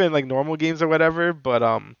should keep it in like normal games or whatever. But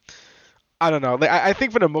I don't know. Like I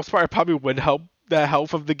think for the most part, it probably would help the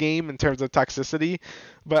health of the game in terms of toxicity.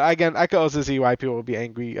 But again, I could also see why people would be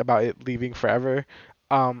angry about it leaving forever.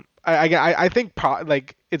 I think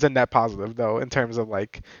like it's a net positive though in terms of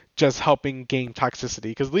like just helping game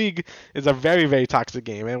toxicity because League is a very very toxic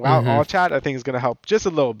game, and while all chat I think is gonna help just a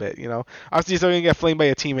little bit. You know, obviously you're still gonna get flamed by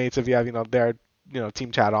your teammates if you have their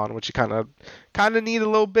team chat on, which you kind of need a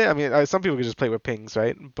little bit. I mean, some people can just play with pings,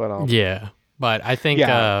 right? But yeah. But I think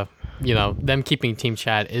them keeping team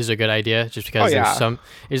chat is a good idea, just because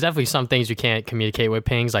there's definitely some things you can't communicate with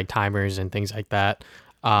pings, like timers and things like that.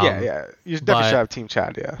 You definitely should have team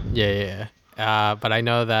chat. Yeah. But I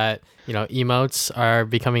know that emotes are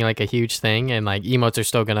becoming like a huge thing, and like emotes are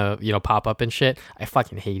still gonna pop up and shit. I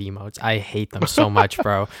fucking hate emotes. I hate them so much,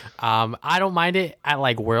 bro. I don't mind it at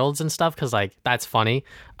like worlds and stuff because like that's funny.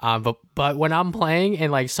 But when I'm playing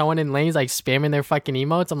and like someone in lanes like spamming their fucking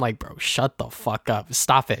emotes, I'm like, bro, shut the fuck up,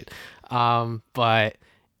 stop it. But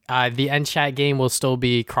the end chat game will still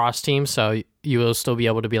be cross team, so you will still be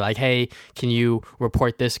able to be like, hey, can you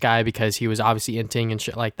report this guy because he was obviously inting and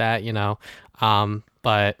shit like that,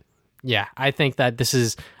 But yeah, I think that this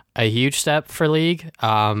is a huge step for League,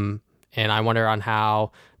 and I wonder on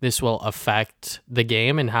how this will affect the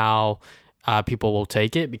game and how people will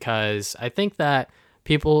take it, because I think that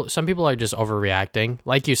some people are just overreacting.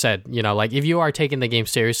 Like you said, like if you are taking the game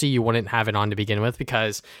seriously, you wouldn't have it on to begin with,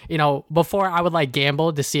 because before I would like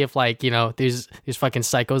gamble to see if like there's fucking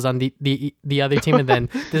psychos on the other team, and then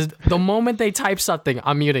the moment they type something,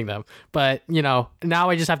 I'm muting them. But now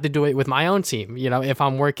I just have to do it with my own team. If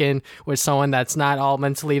I'm working with someone that's not all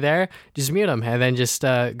mentally there, just mute them and then just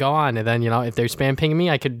go on. And then if they're spam pinging me,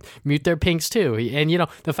 I could mute their pings too. And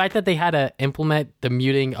the fact that they had to implement the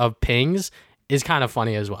muting of pings is kind of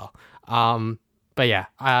funny as well. But yeah,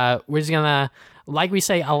 we're just gonna, like we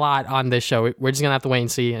say a lot on this show, we're just gonna have to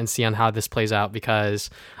wait and see on how this plays out, because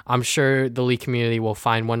I'm sure the League community will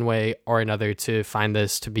find one way or another to find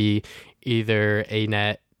this to be either a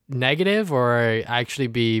net negative or actually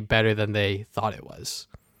be better than they thought it was.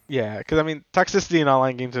 Yeah, because I mean, toxicity in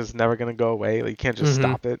online games is never gonna go away. Like, you can't just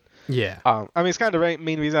stop it. Yeah. I mean, it's kind of the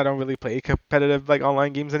main reason I don't really play competitive like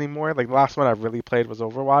online games anymore. Like the last one I really played was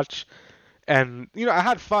Overwatch. And, I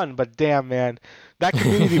had fun, but damn, man, that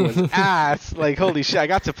community was ass. Like, holy shit, I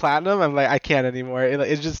got to Platinum. I'm like, I can't anymore.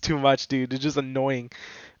 It's just too much, dude. It's just annoying.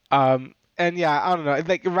 And yeah, I don't know.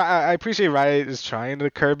 Like, I appreciate Riot is trying to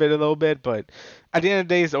curb it a little bit, but at the end of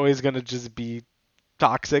the day, it's always going to just be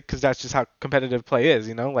toxic, because that's just how competitive play is,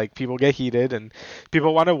 Like, people get heated and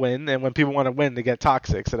people want to win, and when people want to win, they get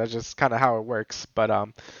toxic. So that's just kind of how it works. But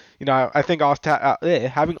I think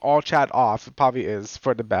having all chat off probably is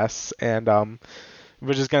for the best, and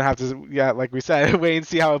we're just gonna have to, like we said, wait and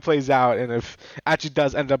see how it plays out, and if it actually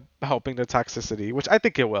does end up helping the toxicity, which I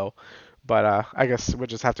think it will. But I guess we'll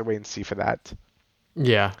just have to wait and see for that.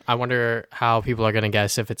 Yeah, I wonder how people are gonna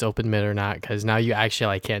guess if it's open mid or not, because now you actually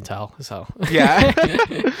like can't tell. So yeah.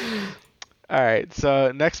 All right,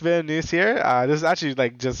 so next bit of news here. This is actually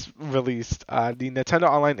like just released. The Nintendo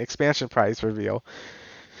Online expansion price reveal.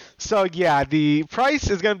 So yeah, the price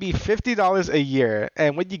is going to be $50 a year,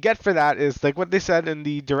 and what you get for that is like what they said in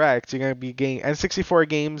the direct. You're going to be getting N64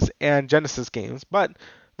 games and Genesis games, but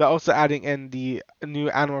they're also adding in the new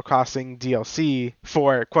Animal Crossing DLC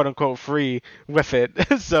for quote-unquote free with it.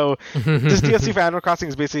 So this DLC for Animal Crossing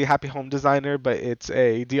is basically Happy Home Designer, but it's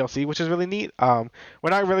a DLC, which is really neat. We're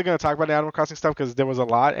not really going to talk about the Animal Crossing stuff because there was a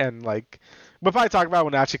lot, and like we'll probably talk about it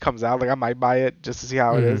when it actually comes out. Like I might buy it just to see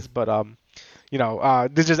how it is, but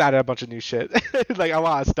they just added a bunch of new shit, like a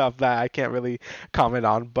lot of stuff that I can't really comment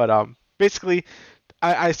on. But basically,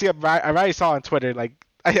 I already saw on Twitter, like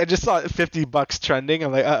I just saw $50 trending.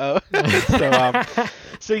 I'm like,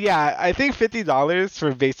 so yeah, I think $50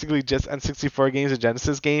 for basically just N64 games and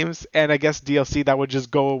Genesis games, and I guess DLC that would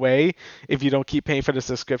just go away if you don't keep paying for the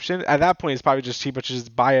subscription. At that point, it's probably just cheaper to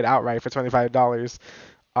just buy it outright for $25.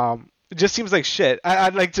 It just seems like shit.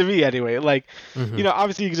 I'd like, to me anyway. Like,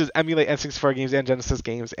 obviously you can just emulate N64 games and Genesis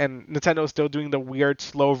games, and Nintendo is still doing the weird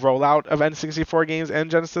slow rollout of N64 games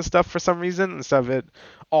and Genesis stuff for some reason, instead of it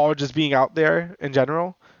all just being out there in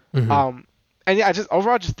general. And yeah, I just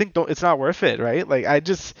overall just think it's not worth it, right? Like,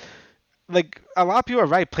 like a lot of people are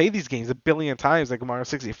right. Play these games a billion times, like Mario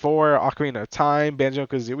 64, Ocarina of Time,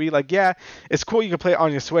 Banjo-Kazooie. Like, yeah, it's cool you can play it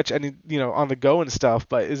on your Switch and on the go and stuff.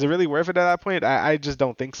 But is it really worth it at that point? I just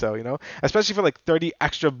don't think so. Especially for like $30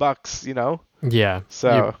 extra. Yeah.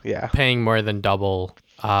 So yeah, paying more than double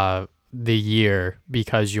the year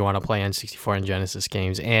because you want to play N64 and Genesis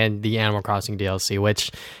games and the Animal Crossing DLC,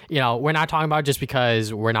 which we're not talking about just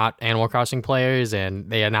because we're not Animal Crossing players and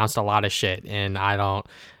they announced a lot of shit and I don't.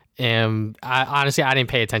 honestly, I didn't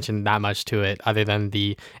pay attention that much to it other than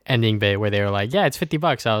the ending bit where they were like, yeah, it's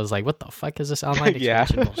 $50. I was like, what the fuck is this online Yeah.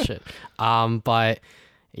 expansion bullshit? But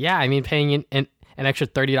yeah, I mean, paying an extra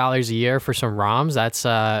 $30 a year for some ROMs, that's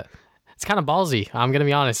it's kind of ballsy. I'm gonna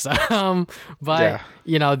be honest. But Yeah.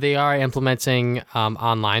 you know, they are implementing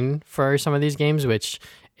online for some of these games, which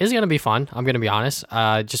is gonna be fun. I'm gonna be honest.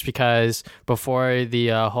 Just because before the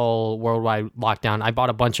whole worldwide lockdown, I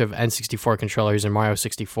bought a bunch of N64 controllers in Mario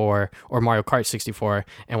 64 or Mario Kart 64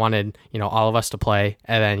 and wanted, you know, all of us to play,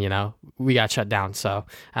 and then, you know, we got shut down. So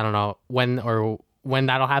I don't know when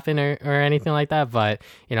that'll happen or anything like that, but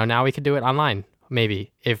you know, now we could do it online.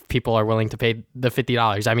 Maybe if people are willing to pay the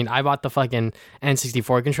 $50. I mean, I bought the fucking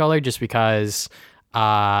N64 controller just because,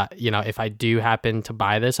 you know, if I do happen to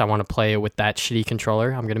buy this, I want to play it with that shitty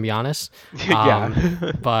controller. I'm gonna be honest.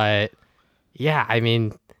 Yeah. But yeah, I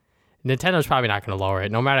mean, Nintendo's probably not gonna lower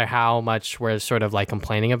it, no matter how much we're sort of like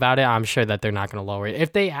complaining about it. I'm sure that they're not gonna lower it.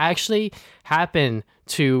 If they actually happen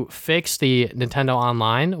to fix the Nintendo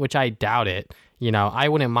Online, which I doubt it, you know, I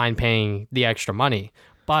wouldn't mind paying the extra money,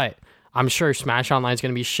 but I'm sure Smash Online is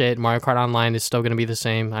going to be shit. Mario Kart Online is still going to be the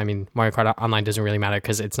same. I mean, Mario Kart Online doesn't really matter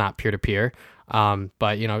because it's not peer-to-peer.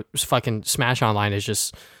 But, you know, fucking Smash Online is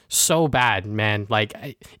just so bad, man.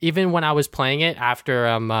 Like, even when I was playing it after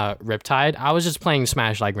Riptide, I was just playing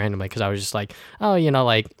Smash, like, randomly because I was just like, oh, you know,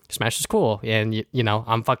 like, Smash is cool. And, you know,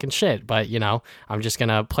 I'm fucking shit. But, you know, I'm just going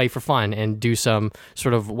to play for fun and do some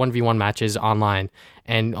sort of 1v1 matches online.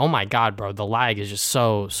 And oh my God, bro, the lag is just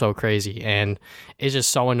so crazy. And it's just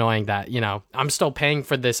so annoying that, you know, I'm still paying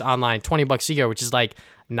for this online $20 a year, which is like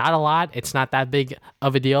not a lot. It's not that big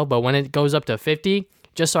of a deal. But when it goes up to 50,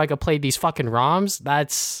 just so I could play these fucking ROMs,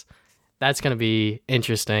 that's going to be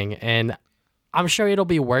interesting. And I'm sure it'll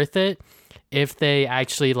be worth it if they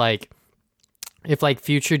actually if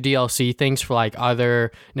future DLC things for like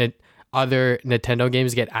other Nintendo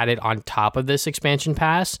games get added on top of this expansion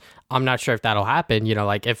pass. I'm not sure if that'll happen. You know,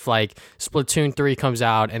 like if like Splatoon 3 comes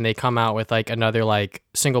out and they come out with like another like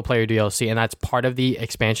single player DLC and that's part of the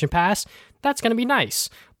expansion pass, that's going to be nice.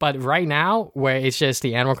 But right now, where it's just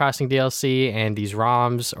the Animal Crossing DLC and these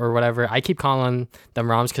ROMs or whatever, I keep calling them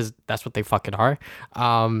ROMs because that's what they fucking are.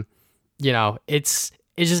 You know, it's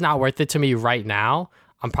just not worth it to me right now.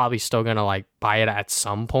 I'm probably still going to like buy it at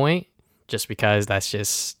some point, just because that's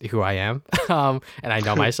just who I am. And I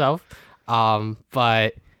know myself.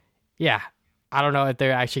 But yeah, I don't know if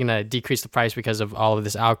they're actually going to decrease the price because of all of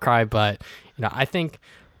this outcry, but you know, I think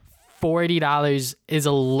 $40 is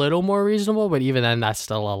a little more reasonable, but even then that's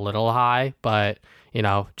still a little high. But you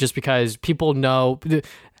know, just because people know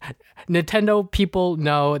Nintendo people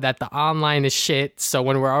know that the online is shit, so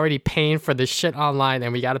when we're already paying for the shit online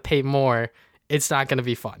and we got to pay more, it's not going to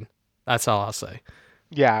be fun. That's all I'll say.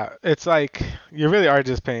 Yeah, it's like you really are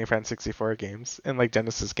just paying for N64 games and like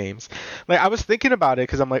Genesis games. Like I was thinking about it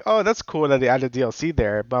because I'm like, oh, that's cool that they added DLC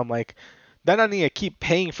there, but I'm like, then I need to keep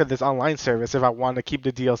paying for this online service if I want to keep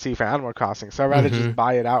the DLC for Animal Crossing. So I'd rather just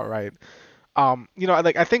buy it outright. You know,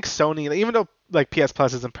 like I think Sony, like, even though like PS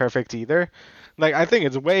Plus isn't perfect either, like I think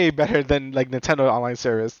it's way better than like Nintendo online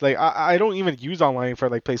service. Like I don't even use online for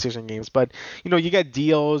like PlayStation games, but you know, you get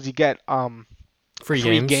deals, you get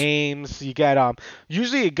free games. You get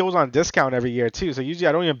usually it goes on discount every year too. So usually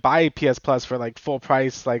I don't even buy PS Plus for like full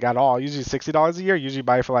price like at all. Usually $60 a year. Usually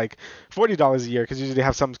buy it for like $40 a year because usually they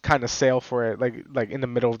have some kind of sale for it like in the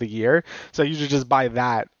middle of the year. So I usually just buy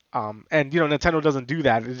that. And you know, Nintendo doesn't do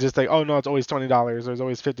that. It's just like, oh no, it's always $20 or it's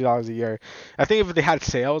always $50 a year. I think if they had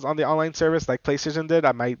sales on the online service like PlayStation did,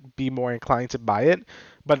 I might be more inclined to buy it,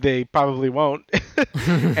 but they probably won't.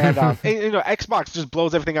 And you know, Xbox just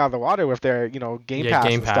blows everything out of the water with their, you know, Game Pass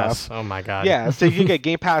Game and Pass. stuff. Oh my God. Yeah, so you can get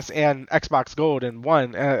Game Pass and Xbox Gold in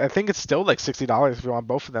one. And I think it's still like $60 if you want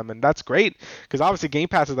both of them, and that's great because obviously Game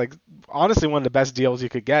Pass is like honestly one of the best deals you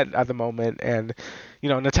could get at the moment. And you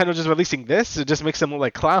know, Nintendo just releasing this, it just makes them look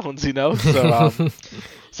like clowns, you know. So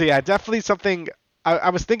so yeah, definitely something.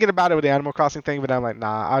 I was thinking about it with the Animal Crossing thing, but I'm like,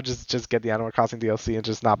 nah, I'll just get the Animal Crossing DLC and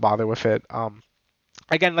just not bother with it.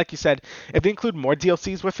 Again, like you said, if they include more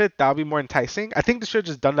DLCs with it, that would be more enticing. I think they should have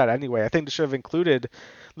just done that anyway. I think they should have included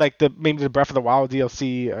like maybe the Breath of the Wild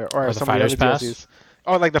DLC or some of the other DLCs.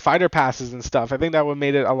 Oh, like the fighter passes and stuff. I think that would have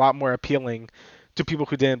made it a lot more appealing to people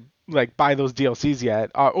who didn't like buy those DLCs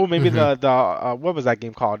yet. Or maybe the what was that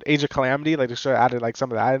game called? Age of Calamity. Like they should have added like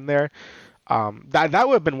some of that in there. That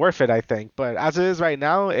would have been worth it, I think. But as it is right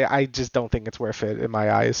now, I just don't think it's worth it in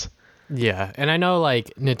my eyes. Yeah, and I know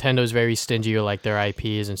like Nintendo's very stingy with like their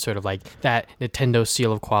IPs and sort of like that Nintendo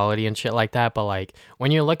seal of quality and shit like that. But like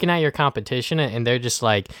when you're looking at your competition and they're just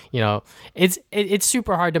like, it's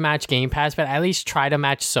super hard to match Game Pass, but at least try to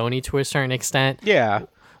match Sony to a certain extent. Yeah,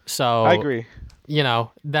 So I agree.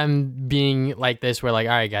 Them being like this, we're like,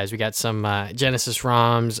 all right, guys, we got some Genesis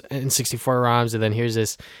ROMs and 64 ROMs, and then here's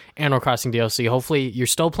this Animal Crossing DLC. Hopefully, you're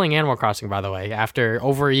still playing Animal Crossing, by the way, after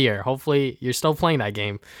over a year. Hopefully, you're still playing that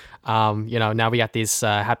game. Now we got these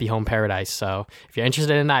Happy Home Paradise. So if you're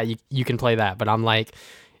interested in that, you can play that. But I'm like,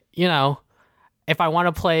 if I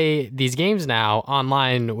want to play these games now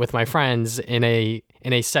online with my friends in a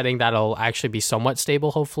setting that'll actually be somewhat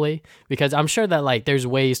stable, hopefully, because I'm sure that like there's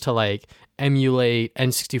ways to like emulate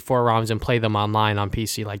N64 ROMs and play them online on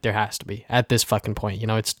PC. Like there has to be at this fucking point.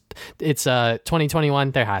 It's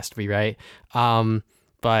 2021. There has to be, right?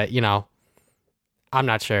 But I'm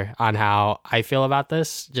not sure on how I feel about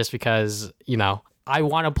this, just because I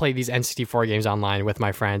want to play these N64 games online with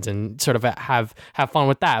my friends and sort of have fun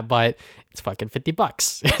with that, but it's fucking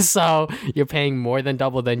 $50. So you're paying more than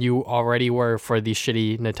double than you already were for the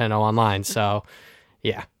shitty Nintendo Online. So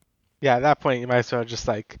yeah. Yeah, at that point you might as well just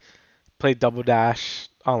like play Double Dash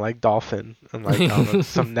on like Dolphin and like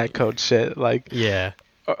some netcode shit, like yeah,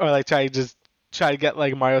 or like try to get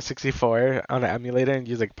like Mario 64 on an emulator and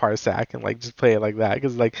use like Parsec and like just play it like that,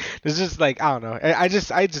 because like there's just like I don't know, I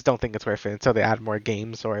just don't think it's worth it until they add more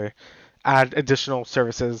games or add additional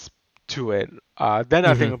services to it. Then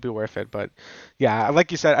I think it would be worth it. But yeah,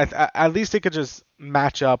 like you said, at least they could just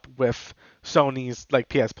match up with Sony's like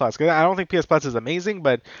PS Plus, because I don't think PS Plus is amazing,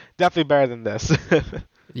 but definitely better than this.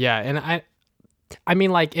 yeah, and I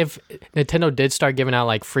mean, like, if Nintendo did start giving out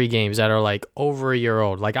like free games that are like over a year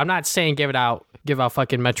old, like I'm not saying give out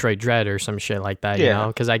fucking Metroid Dread or some shit like that,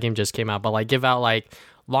 because that game just came out, but like give out like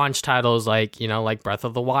launch titles like like Breath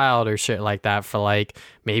of the Wild or shit like that for like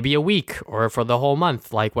maybe a week or for the whole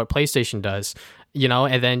month, like what PlayStation does.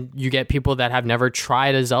 And then you get people that have never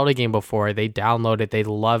tried a Zelda game before. They download it, they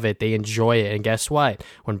love it, they enjoy it. And guess what?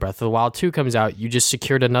 When Breath of the Wild 2 comes out, you just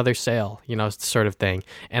secured another sale, sort of thing.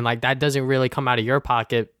 And like that doesn't really come out of your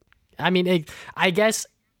pocket. I mean, I guess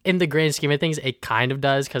in the grand scheme of things, it kind of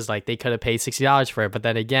does, because like they could have paid $60 for it. But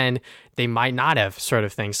then again, they might not have, sort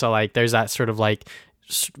of thing. So like there's that sort of like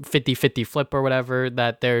 50-50 flip or whatever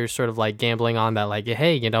that they're sort of like gambling on, that like,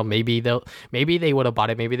 hey, maybe they would have bought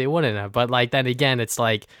it, maybe they wouldn't have. But like then again, it's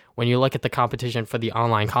like when you look at the competition for the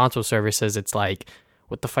online console services, it's like,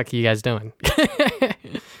 what the fuck are you guys doing?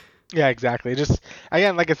 Yeah, exactly. Just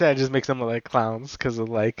again, like I said, it just makes them look like clowns because of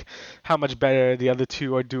like how much better the other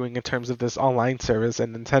two are doing in terms of this online service,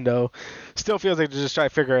 and Nintendo still feels like they're just trying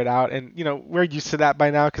to figure it out. And we're used to that by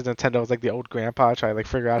now because Nintendo is like the old grandpa trying to like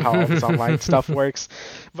figure out how all this online stuff works.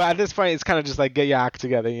 But at this point, it's kind of just like get your act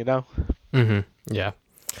together, Yeah.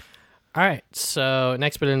 All right, so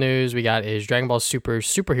next bit of news we got is Dragon Ball Super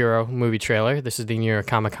Superhero movie trailer. This is the New York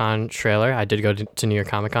Comic Con trailer. I did go to New York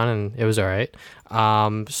Comic Con and it was all right.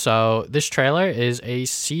 So this trailer is a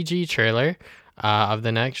CG trailer of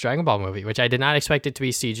the next Dragon Ball movie, which I did not expect it to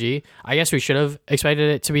be CG. I guess we should have expected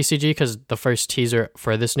it to be CG because the first teaser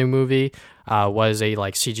for this new movie was a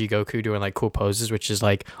like CG Goku doing like cool poses, which is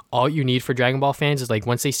like all you need for Dragon Ball fans. Is like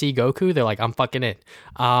once they see Goku, they're like, I'm fucking in.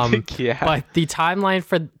 Yeah. But the timeline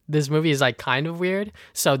for this movie is like kind of weird.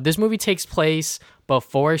 So this movie takes place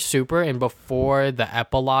before Super and before the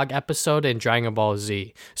epilogue episode in Dragon Ball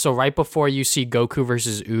Z. So right before you see Goku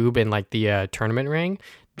versus Oob in like the tournament ring,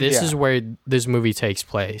 this is where this movie takes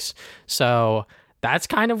place. So that's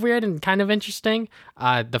kind of weird and kind of interesting.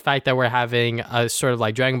 The fact that we're having a sort of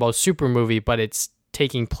like Dragon Ball Super movie, but it's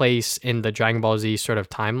taking place in the Dragon Ball Z sort of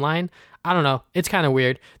timeline. I don't know. It's kind of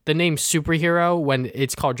weird. The name superhero when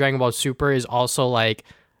it's called Dragon Ball Super is also like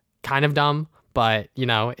kind of dumb, but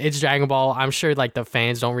it's Dragon Ball. I'm sure like the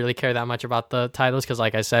fans don't really care that much about the titles because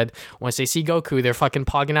like I said, once they see Goku, they're fucking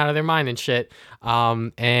pogging out of their mind and shit.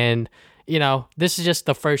 And this is just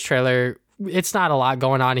the first trailer. It's not a lot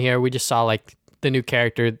going on here. We just saw like the new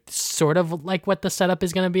character, sort of like what the setup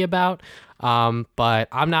is going to be about. But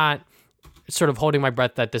I'm not sort of holding my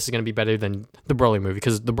breath that this is going to be better than the Broly movie,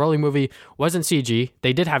 because the Broly movie wasn't CG.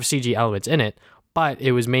 They did have CG elements in it, but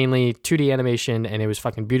it was mainly 2D animation and it was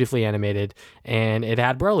fucking beautifully animated, and it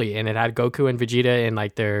had Broly and it had Goku and Vegeta in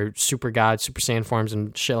like their Super God, Super Saiyan forms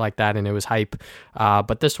and shit like that, and it was hype.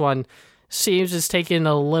 But this one seems it's taking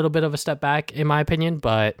a little bit of a step back in my opinion,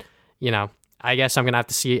 but I guess I'm gonna have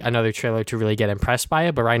to see another trailer to really get impressed by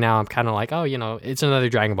it. But right now I'm kind of like, oh, it's another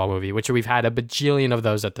Dragon Ball movie, which we've had a bajillion of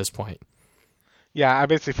those at this point. Yeah, I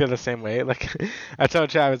basically feel the same way. Like I told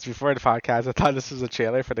Travis before the podcast, I thought this was a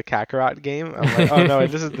trailer for the Kakarot game. I'm like, oh no,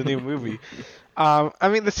 this is the new movie. I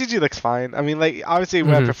mean, the CG looks fine. I mean, like obviously,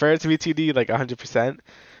 would I Hmm. prefer it to be 2D, like 100%.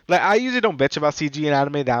 Like I usually don't bitch about CG in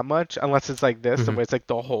anime that much, unless it's like this, Hmm. where it's like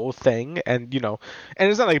the whole thing, and and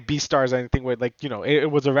it's not like Beastars or anything where like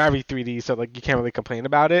it was a very 3D, so like you can't really complain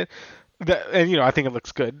about it. And I think it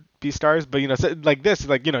looks good, Beastars, but so, like this,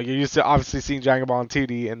 like you're used to obviously seeing Dragon Ball in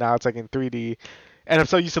 2D, and now it's like in 3D. And I'm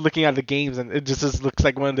so used to looking at the games, and it just looks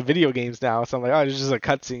like one of the video games now. So I'm like, oh, it's just a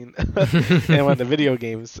cutscene in one of the video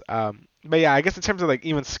games. But yeah, I guess in terms of like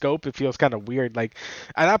even scope, it feels kind of weird. Like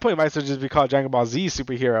at that point, it might as well just be called Dragon Ball Z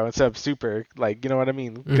superhero instead of Super. Like, you know what I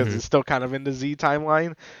mean? Because Hmm. it's still kind of in the Z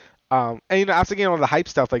timeline. And after getting all the hype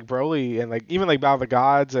stuff like Broly and like even like Battle of the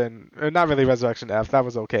Gods and not really Resurrection F, that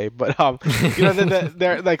was okay, but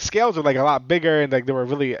their like scales were like a lot bigger and like they were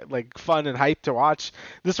really like fun and hype to watch.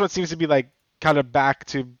 This one seems to be like kind of back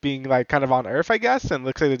to being like kind of on Earth, I guess, and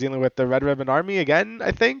looks like they're dealing with the Red Ribbon Army again,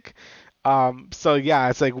 I think. So yeah,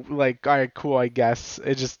 it's like all right, cool, I guess.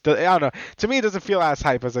 It just I don't know. To me, it doesn't feel as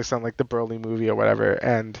hype as like something like the Broly movie or whatever,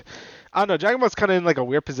 and I don't know. Dragon Ball's kind of in like a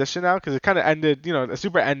weird position now because it kind of ended. The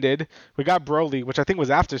Super ended. We got Broly, which I think was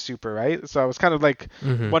after Super, right? So I was kind of like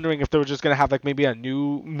Hmm. wondering if they were just gonna have like maybe a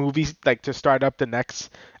new movie like to start up the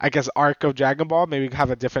next, I guess, arc of Dragon Ball. Maybe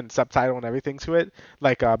have a different subtitle and everything to it,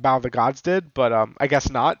 like Battle of the Gods did. But I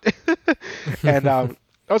guess not. And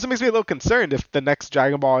it also makes me a little concerned if the next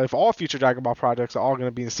Dragon Ball, if all future Dragon Ball projects are all going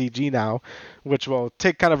to be in CG now, which will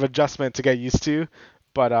take kind of adjustment to get used to.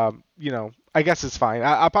 But I guess it's fine.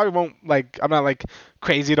 I probably won't like. I'm not like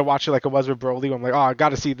crazy to watch it like it was with Broly. Where I'm like, oh, I got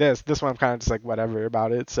to see this. This one, I'm kind of just like whatever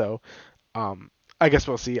about it. So, I guess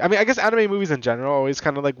we'll see. I mean, I guess anime movies in general are always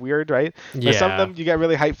kind of like weird, right? Like some of Yeah. them you get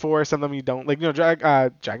really hyped for, some of them you don't. Like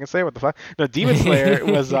Dragon Slayer, what the fuck? No, Demon Slayer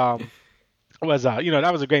was that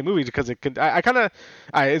was a great movie because it could I kind of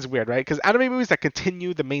it's weird, right? Because anime movies that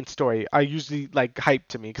continue the main story are usually like hype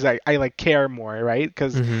to me because I like care more, right?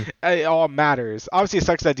 Because Hmm. it all matters. Obviously it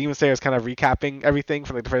sucks that Demon Slayer is kind of recapping everything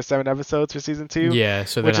from like the first 7 episodes for season 2, Yeah,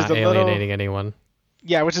 so they're which is not a little alienating anyone.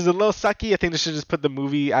 yeah, which is a little sucky. I think they should just put the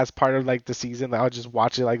movie as part of like the season. Like I'll just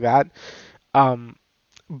watch it like that. um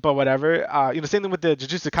but whatever. Same thing with the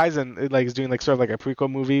Jujutsu Kaisen. It, like is doing like sort of like a prequel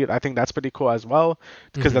movie. I think that's pretty cool as well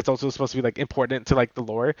because Hmm. that's also supposed to be like important to like the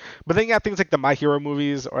lore. But then you have things like the My Hero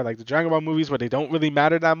movies or like the Dragon Ball movies where they don't really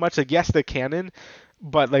matter that much. Like yes, they're canon,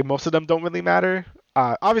 but like most of them don't really matter.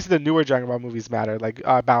 Obviously the newer Dragon Ball movies matter, like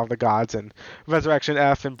Battle of the Gods and Resurrection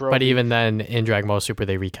F and But Broly. even then, in Dragon Ball Super,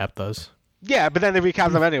 they recap those. Yeah, but then they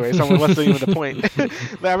recap them anyway. So what's even the point?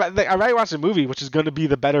 I already watched a movie, which is going to be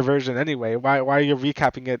the better version anyway. Why are you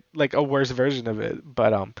recapping it like a worse version of it?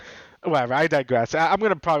 But whatever. I digress. I'm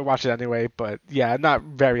gonna probably watch it anyway. But yeah, not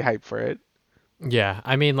very hyped for it. Yeah,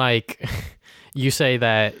 I mean, like, you say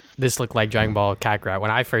that this looked like Dragon Ball Kakarot.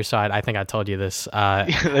 When I first saw it, I think I told you this.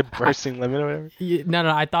 Like bursting limit or whatever. No,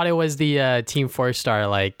 I thought it was the Team Four Star,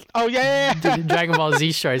 like, Oh yeah. Dragon Ball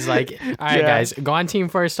Z shorts. Like, all right, Yeah. guys, go on Team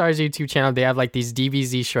Four Star's YouTube channel. They have like these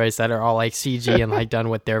DBZ shorts that are all like CG and like done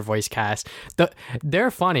with their voice cast.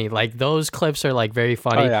 They're funny. Like, those clips are like very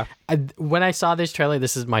funny. Oh yeah. When I saw this trailer,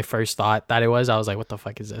 this is my first thought that it was. I was like, what the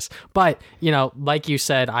fuck is this? But, like you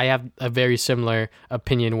said, I have a very similar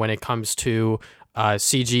opinion when it comes to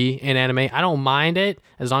CG in anime. I don't mind it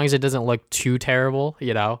as long as it doesn't look too terrible.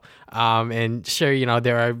 And sure,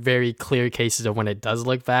 there are very clear cases of when it does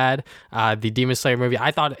look bad. The Demon Slayer movie,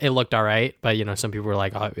 I thought it looked all right, but some people were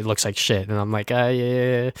like, "Oh, it looks like shit," and I'm like,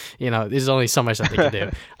 yeah. There's only so much that they can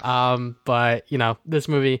do. But this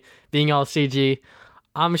movie being all CG,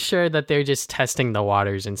 I'm sure that they're just testing the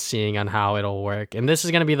waters and seeing on how it'll work. And this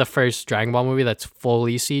is going to be the first Dragon Ball movie that's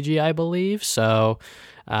fully CG, I believe. So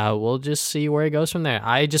we'll just see where it goes from there.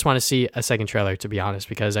 I just want to see a second trailer, to be honest,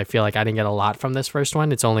 because I feel like I didn't get a lot from this first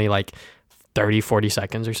one. It's only like 30, 40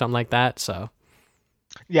 seconds or something like that. So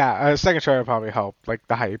Yeah. Second trailer will probably help, like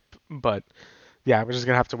the hype, but yeah, we're just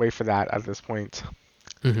gonna have to wait for that at this point.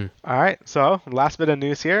 mhm. All right, so last bit of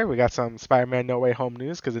news here. We got some Spider-Man No Way Home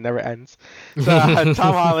news because it never ends. So Tom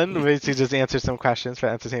Holland basically just answered some questions for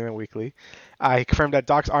Entertainment Weekly. He confirmed that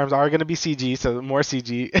Doc's arms are going to be CG, so more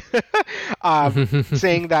CG.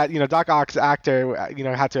 Saying that Doc Ock's actor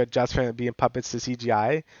had to adjust from being puppets to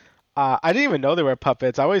CGI. I didn't even know they were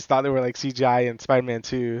puppets. I always thought they were like CGI in Spider-Man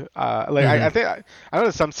 2. I think I know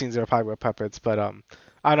that some scenes they were probably were puppets, but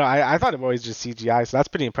I don't know. I thought it was always just CGI, so that's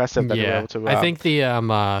pretty impressive that they were Yeah, able to. I think the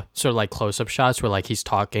sort of like close-up shots where like he's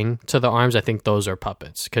talking to the arms, I think those are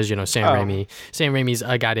puppets because Sam Oh. Raimi's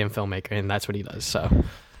a goddamn filmmaker and that's what he does. So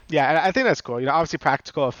Yeah, and I think that's cool. Obviously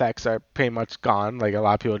practical effects are pretty much gone. Like a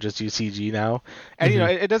lot of people just use CG now, and Hmm.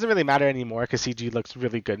 it doesn't really matter anymore because CG looks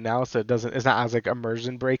really good now. So it's not as like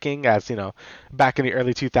immersion breaking as back in the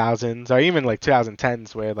early 2000s or even like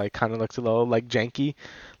 2010s where it, like kind of looks a little like janky.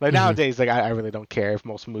 Like Hmm. nowadays, like I really don't care if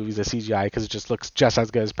most movies are CGI because it just looks just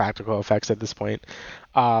as good as practical effects at this point.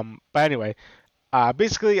 But anyway,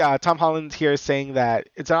 basically, Tom Holland here is saying that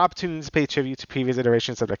it's an opportunity to pay tribute to previous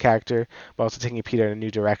iterations of the character, but also taking Peter in a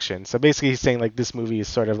new direction. So basically, he's saying like this movie is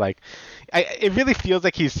sort of like, it really feels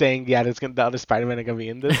like he's saying, yeah, the other Spider-Man are gonna be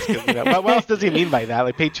in this. 'Cause, what else does he mean by that?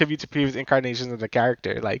 Like, pay tribute to previous incarnations of the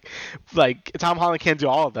character. Like Tom Holland can't do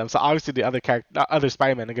all of them, so obviously the other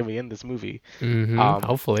Spider-Man are gonna be in this movie.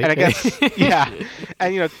 Hopefully. And I guess, yeah,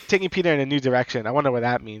 and taking Peter in a new direction. I wonder what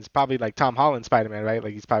that means. Probably like Tom Holland Spider-Man, right?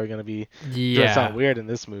 Like he's probably gonna be doing Yeah. something weird in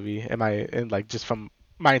this movie. And like just from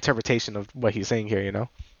my interpretation of what he's saying here.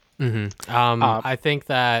 I think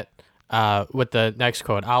that with the next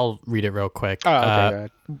quote, I'll read it real quick. Oh, okay, go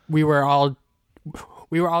ahead. We were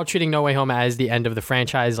all treating No Way Home as the end of the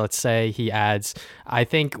franchise. Let's say, he adds, I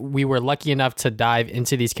think we were lucky enough to dive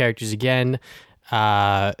into these characters again.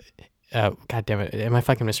 God damn it. Am I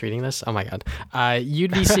fucking misreading this? Oh my God.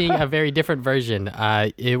 You'd be seeing a very different version.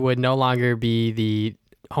 It would no longer be the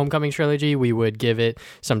Homecoming trilogy. We would give it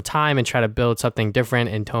some time and try to build something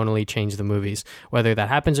different and tonally change the movies. Whether that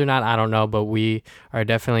happens or not, I don't know, but we were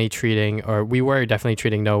definitely treating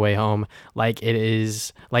No Way Home like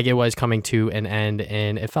it was coming to an end,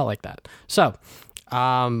 and it felt like that. So,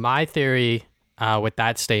 my theory with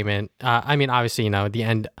that statement, I mean, obviously, the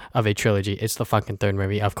end of a trilogy, it's the fucking third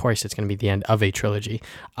movie. Of course, it's going to be the end of a trilogy.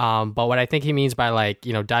 But what I think he means by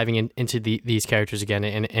diving into these characters again,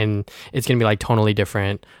 and it's going to be like tonally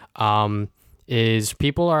different, is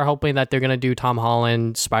people are hoping that they're going to do Tom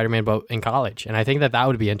Holland Spider-Man but in college. And I think that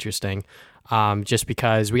would be interesting, just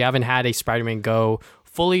because we haven't had a Spider-Man go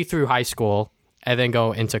fully through high school and then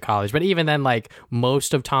go into college. But even then, like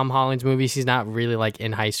most of Tom Holland's movies, he's not really like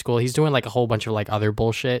in high school. He's doing like a whole bunch of like other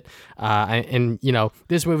bullshit. And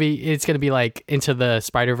this movie, it's going to be like Into the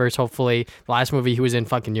Spider-Verse, hopefully. The last movie, he was in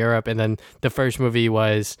fucking Europe. And then the first movie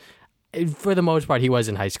was, for the most part, he was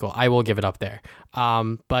in high school. I will give it up there.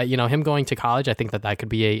 But him going to college, I think that could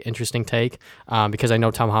be a interesting take, because I know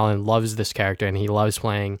Tom Holland loves this character and he loves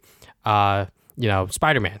playing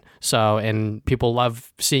Spider-Man. So, and people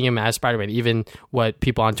love seeing him as Spider-Man, even what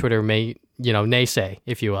people on Twitter may, naysay,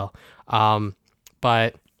 if you will.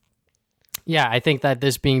 But yeah, I think that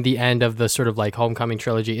this being the end of the sort of like Homecoming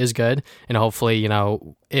trilogy is good. And hopefully,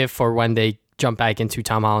 if or when they jump back into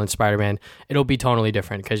Tom Holland Spider-Man, it'll be totally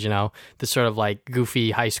different, because, the sort of like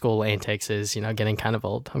goofy high school antics is, getting kind of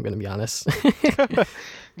old. I'm going to be honest.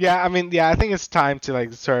 Yeah, I mean, I think it's time to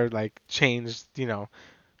like sort of like change,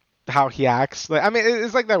 how he acts. Like, I mean,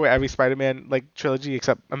 it's like that with every Spider-Man like trilogy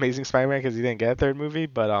except Amazing Spider-Man because he didn't get a third movie.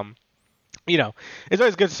 But it's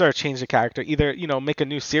always good to sort of change the character. Either make a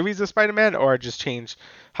new series of Spider-Man or just change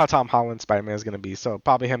how Tom Holland Spider-Man is going to be. So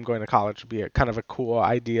probably him going to college would be kind of a cool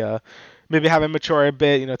idea. Maybe have him mature a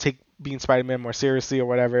bit. Take being Spider-Man more seriously or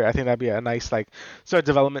whatever. I think that'd be a nice like sort of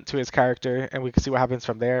development to his character, and we can see what happens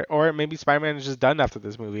from there. Or maybe Spider-Man is just done after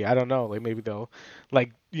this movie. I don't know. Like maybe they'll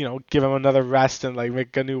like give him another rest and like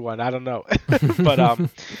make a new one. I don't know. But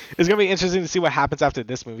it's gonna be interesting to see what happens after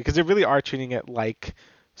this movie, because they really are treating it like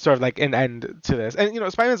sort of like an end to this. And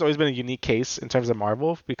Spider-Man's always been a unique case in terms of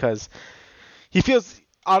Marvel because he feels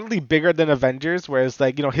oddly bigger than Avengers, whereas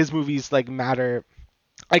like his movies like matter,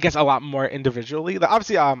 I guess, a lot more individually. Like,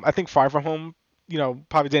 obviously, I think Far From Home,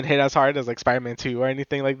 probably didn't hit as hard as like Spider-Man 2 or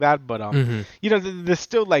anything like that. But they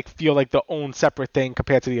still like feel like their own separate thing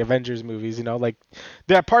compared to the Avengers movies. Like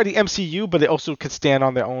they're part of the MCU, but they also could stand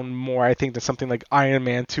on their own more, I think, than something like Iron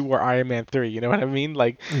Man 2 or Iron Man 3. You know what I mean?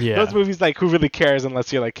 Like those movies, like who really cares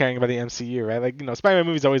unless you're like caring about the MCU, right? Like Spider-Man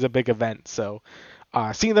movie is always a big event, so.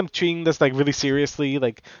 Seeing them treating this like really seriously,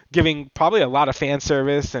 like giving probably a lot of fan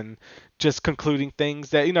service and just concluding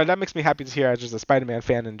things that that makes me happy to hear as just a Spider-Man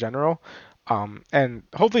fan in general. And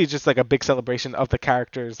hopefully it's just like a big celebration of the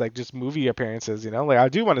characters, like just movie appearances. Like I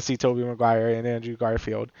do want to see Tobey Maguire and Andrew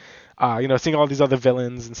Garfield. Seeing all these other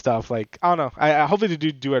villains and stuff. Like I don't know. I hopefully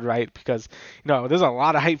they do it right, because there's a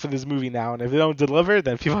lot of hype for this movie now, and if they don't deliver,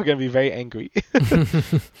 then people are gonna be very angry.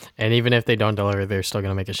 And even if they don't deliver, they're still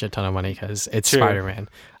gonna make a shit ton of money because it's True. Spider-Man.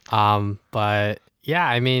 But yeah,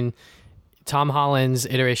 I mean, Tom Holland's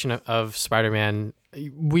iteration of Spider-Man,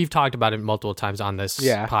 we've talked about it multiple times on this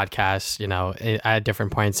Yeah. podcast, at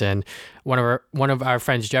different points. And one of our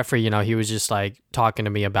friends, Jeffrey, he was just like talking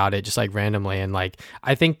to me about it just like randomly. And like,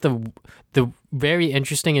 I think the very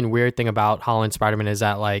interesting and weird thing about Holland Spider-Man is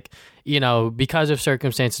that like, because of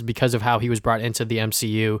circumstances, because of how he was brought into the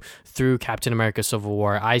MCU through Captain America Civil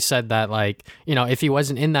War, I said that like, if he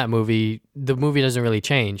wasn't in that movie, the movie doesn't really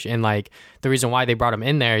change. And like, the reason why they brought him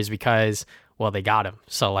in there is because, well, they got him.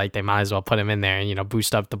 So like they might as well put him in there and,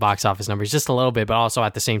 boost up the box office numbers just a little bit, but also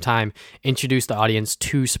at the same time, introduce the audience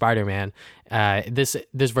to Spider-Man, this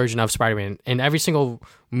version of Spider-Man. In every single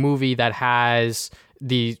movie that has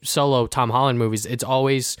the solo Tom Holland movies, it's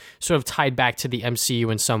always sort of tied back to the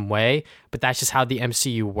MCU in some way, but that's just how the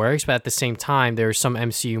MCU works. But at the same time, there are some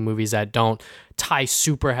MCU movies that don't tie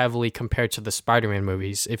super heavily compared to the Spider-Man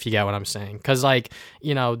movies, if you get what I'm saying. Because like,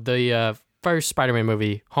 the first Spider-Man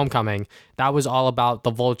movie, Homecoming, that was all about the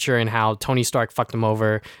Vulture and how Tony Stark fucked him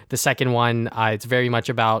over. The second one, it's very much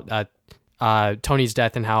about Tony's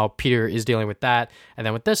death and how Peter is dealing with that. And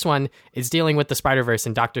then with this one, it's dealing with the Spider-Verse,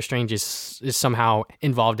 and Doctor Strange is somehow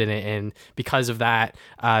involved in it. And because of that,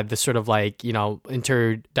 the sort of like,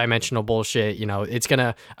 interdimensional bullshit, it's going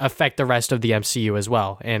to affect the rest of the MCU as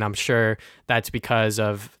well. And I'm sure that's because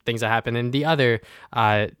of things that happen in the other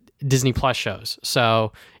Disney Plus shows.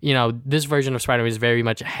 So, this version of Spider-Man is very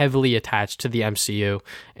much heavily attached to the MCU.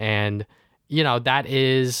 And, that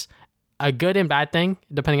is a good and bad thing,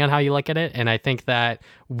 depending on how you look at it. And I think that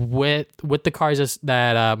with the cards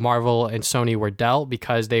that Marvel and Sony were dealt,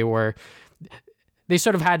 because they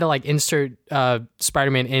sort of had to like insert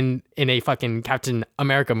Spider-Man in a fucking Captain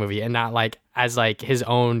America movie and not like as like his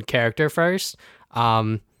own character first.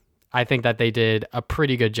 I think that they did a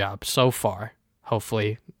pretty good job so far.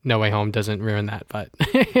 Hopefully No Way Home doesn't ruin that, but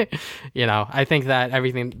I think that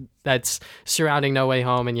everything that's surrounding No Way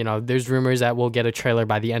Home, and there's rumors that we'll get a trailer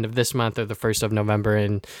by the end of this month or the 1st of November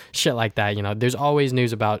and shit like that. There's always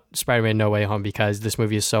news about Spider-Man No Way Home because this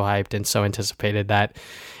movie is so hyped and so anticipated that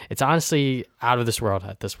it's honestly out of this world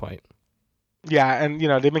at this point. Yeah, and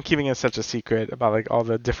they've been keeping it such a secret about like all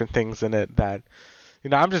the different things in it that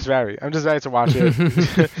I'm just ready to watch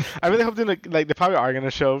it. I really hope they probably are gonna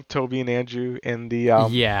show Toby and Andrew in the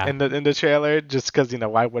in the trailer, just because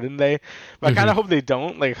why wouldn't they? But I kind of hope they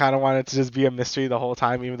don't. Like, I kind of want it to just be a mystery the whole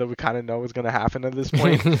time, even though we kind of know what's gonna happen at this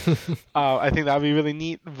point. I think that would be really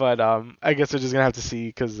neat, but I guess we're just gonna have to see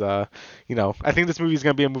because I think this movie is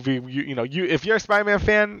gonna be a movie. You if you're a Spider-Man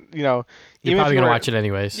fan, you're probably gonna watch it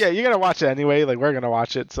anyways. Yeah, you're gonna watch it anyway. Like, we're gonna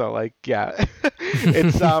watch it, so like, yeah,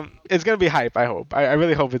 it's gonna be hype. I hope. I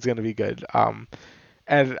really hope it's gonna be good.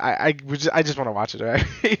 And I just want to watch it. Right?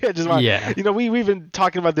 I just want. Yeah. We've been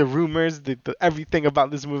talking about the rumors, the everything about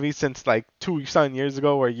this movie since like 2 years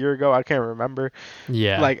ago or a year ago. I can't remember.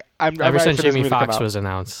 Yeah. Like I'm ever since Jamie Foxx was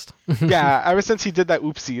announced. Yeah, ever since he did that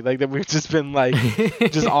oopsie, like that we've just been like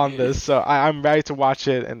just on this. So I'm ready to watch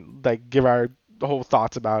it and like give our whole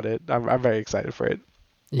thoughts about it. I'm very excited for it.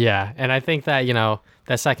 Yeah, and I think that,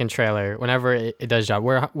 that second trailer, whenever it does drop,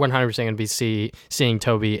 we're 100% going to be seeing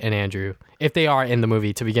Toby and Andrew, if they are in the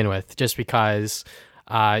movie to begin with, just because,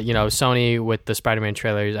 Sony with the Spider-Man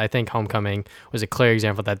trailers, I think Homecoming was a clear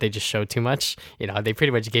example that they just showed too much. They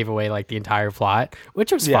pretty much gave away like the entire plot,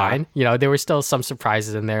 which was fine. There were still some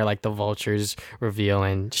surprises in there, like the Vulture's reveal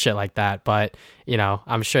and shit like that. But,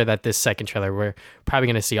 I'm sure that this second trailer, we're probably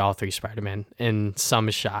going to see all 3 Spider-Man in some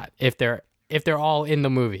shot, if they're all in the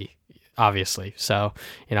movie, obviously. So,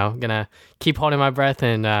 gonna keep holding my breath,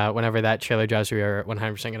 and whenever that trailer drops, we are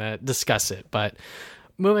 100% gonna discuss it. But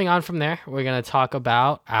moving on from there, we're gonna talk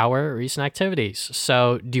about our recent activities.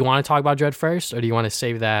 So, do you want to talk about Dread first, or do you want to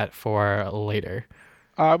save that for later?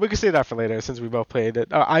 We could save that for later since we both played it.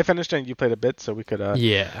 I finished it and you played a bit, so we could do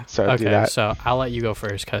Okay, that. So I'll let you go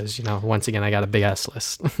first because, once again, I got a big ass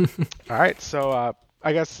list. All right, so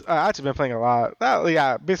I guess I've actually been playing a lot.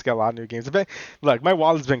 Basically a lot of new games. But look, my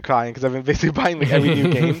wallet's been crying because I've been basically buying like every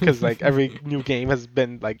new game because like every new game has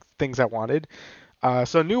been like things I wanted.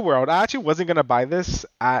 So New World, I actually wasn't gonna buy this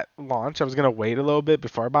at launch. I was gonna wait a little bit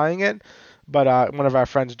before buying it. But one of our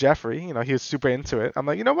friends, Jeffrey, he was super into it. I'm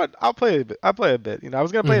like, you know what? I'll play a bit. I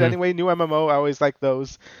was gonna play it anyway. New MMO, I always like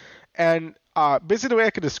those. And basically the way I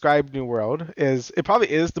could describe New World is it probably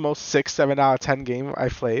is the most 6-7 out of 10 game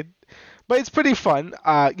I've played. But it's pretty fun.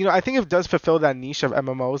 I think it does fulfill that niche of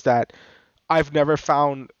MMOs that I've never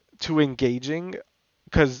found too engaging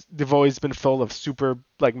because they've always been full of super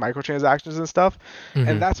like microtransactions and stuff.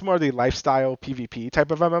 And that's more the lifestyle PvP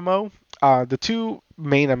type of MMO. The 2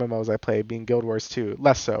 main MMOs I play being Guild Wars 2,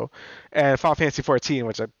 less so, and Final Fantasy 14,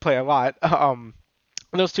 which I play a lot.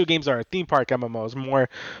 And those two games are theme park MMOs, more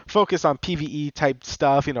focused on PvE type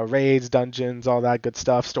stuff, raids, dungeons, all that good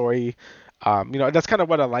stuff, story. That's kind of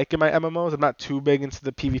what I like in my MMOs. I'm not too big into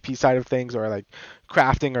the PvP side of things or like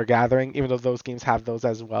crafting or gathering, even though those games have those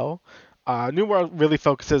as well. New World really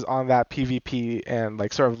focuses on that PvP and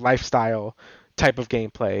like sort of lifestyle type of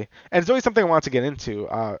gameplay, and it's always something I want to get into.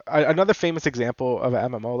 Another famous example of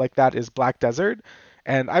an MMO like that is Black Desert,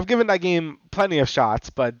 and I've given that game plenty of shots,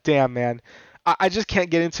 but damn man, I just can't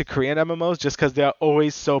get into Korean MMOs just because they're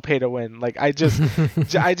always so pay to win. Like I just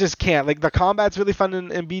can't. Like the combat's really fun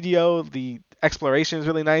in BDO, the exploration is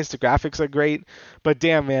really nice, the graphics are great, but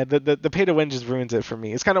damn man, the pay to win just ruins it for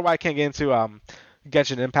me. It's kind of why I can't get into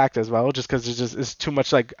Genshin Impact as well, just because it's too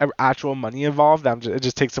much like actual money involved. It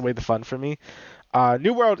just takes away the fun for me.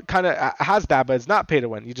 New World kind of has that, but it's not pay to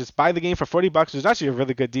win. You just buy the game for $40, which is actually a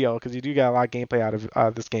really good deal because you do get a lot of gameplay out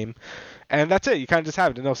of this game, and that's it. You kind of just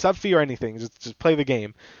have it. No sub fee or anything. Just play the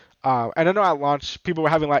game. And I know at launch people were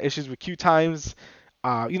having a lot of issues with queue times.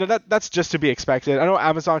 That's just to be expected. I know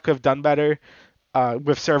Amazon could have done better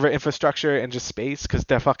with server infrastructure and just space because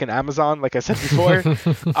they're fucking Amazon, like I said before.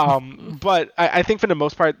 But I think for the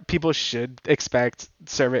most part, people should expect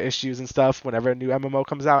server issues and stuff whenever a new MMO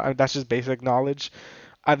comes out. I mean, that's just basic knowledge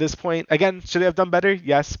at this point. Again, should they have done better?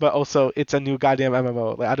 Yes, but also it's a new goddamn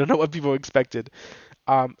MMO. Like I don't know what people expected.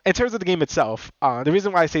 In terms of the game itself, the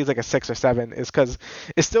reason why I say it's like a 6 or 7 is because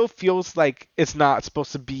it still feels like it's not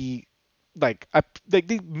supposed to be like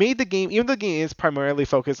they made the game, even though the game is primarily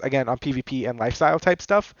focused again on PvP and lifestyle type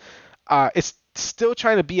stuff. It's still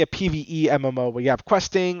trying to be a PvE MMO where you have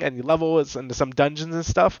questing and you level and some dungeons and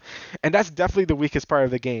stuff, and that's definitely the weakest part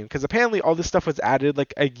of the game because apparently all this stuff was added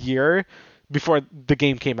like a year before the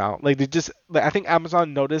game came out. Like they just, like, I think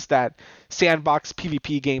Amazon noticed that sandbox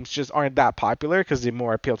PvP games just aren't that popular because they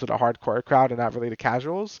more appeal to the hardcore crowd and not really the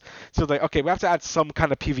casuals. So like, okay, we have to add some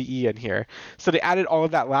kind of PvE in here. So they added all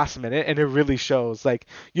of that last minute, and it really shows. Like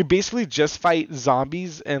you basically just fight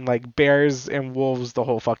zombies and like bears and wolves the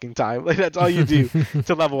whole fucking time. Like that's all you do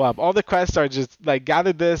to level up. All the quests are just like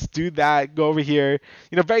gather this, do that, go over here.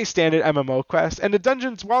 Very standard MMO quests. And the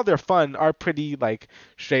dungeons, while they're fun, are pretty like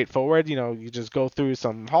straightforward. You just go through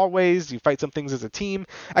some hallways, you fight some things as a team.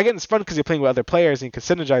 Again, it's fun because you're playing with other players and you can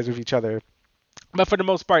synergize with each other. But for the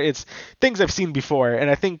most part, it's things I've seen before, and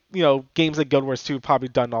I think games like Guild Wars 2 probably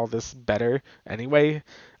done all this better anyway.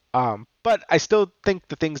 But I still think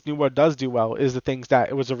the things New World does do well is the things that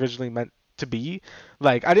it was originally meant to be.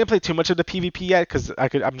 Like I didn't play too much of the PvP yet because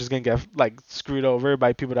I'm just gonna get like screwed over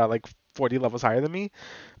by people that are like 40 levels higher than me.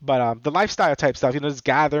 But the lifestyle type stuff, just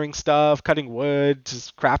gathering stuff, cutting wood,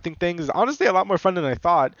 just crafting things, is honestly a lot more fun than I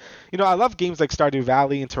thought. I love games like Stardew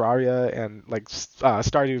Valley and Terraria and like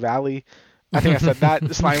Stardew Valley. I think I said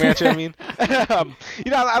that. Slime Rancher, I mean.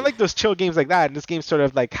 I like those chill games like that, and this game sort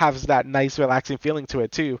of like has that nice, relaxing feeling to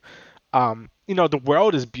it too. The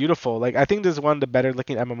world is beautiful. Like I think this is one of the better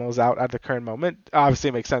looking MMOs out at the current moment. Obviously,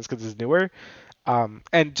 it makes sense because it's newer.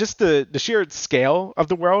 And just the sheer scale of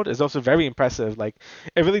the world is also very impressive. Like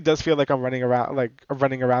it really does feel like I'm running around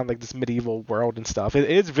like this medieval world and stuff. It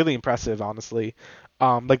is really impressive, honestly.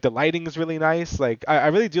 Like the lighting is really nice. Like I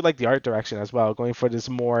really do like the art direction as well, going for this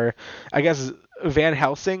more, I guess, Van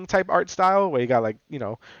Helsing type art style where you got like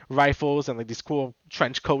rifles and like these cool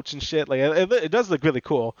trench coats and shit. Like it does look really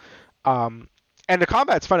cool. And the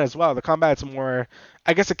combat's fun as well. The combat's more,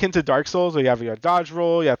 I guess, akin to Dark Souls, where you have your dodge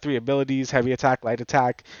roll, you have 3 abilities: heavy attack, light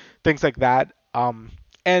attack, things like that.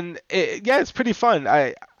 It's pretty fun.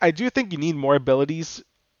 I do think you need more abilities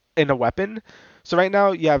in a weapon. So right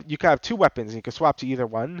now you can have 2 weapons, and you can swap to either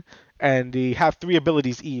one, and they have 3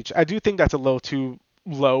 abilities each. I do think that's a little too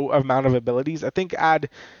low amount of abilities. I think add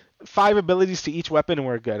 5 abilities to each weapon and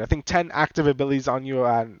we're good. I think 10 active abilities on you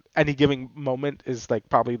on any given moment is like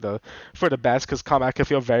probably for the best because combat can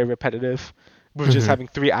feel very repetitive with just having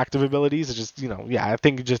 3 active abilities. It's just I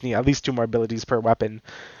think you just need at least 2 more abilities per weapon.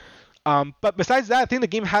 But besides that, I think the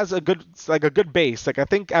game has a good base. Like I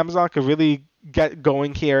think Amazon could really get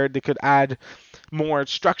going here. They could add more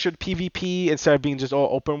structured PvP instead of being just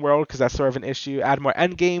all open world because that's sort of an issue. Add more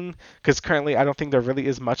end game because currently I don't think there really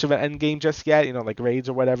is much of an end game just yet. Like raids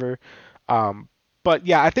or whatever. But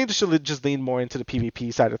yeah, I think they should just lean more into the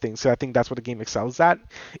PvP side of things. So I think that's what the game excels at.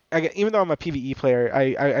 Again, even though I'm a PvE player,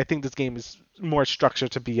 I think this game is more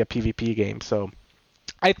structured to be a PvP game. So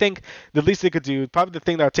I think the least they could do, probably the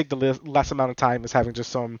thing that would take the less amount of time, is having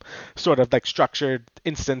just some sort of like structured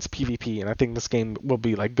instance PvP, and I think this game will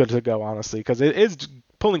be like good to go, honestly, because it is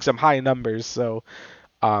pulling some high numbers. So,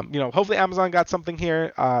 hopefully Amazon got something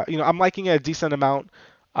here. I'm liking it a decent amount.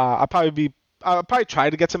 I'll probably be I'll probably try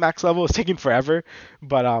to get to max level. It's taking forever,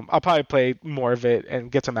 but I'll probably play more of it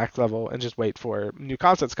and get to max level and just wait for new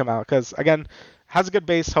concepts to come out. Because again, has a good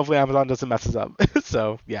base. Hopefully Amazon doesn't mess us up.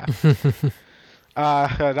 So yeah.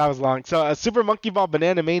 That was long. So Super Monkey Ball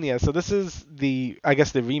Banana Mania. So this is I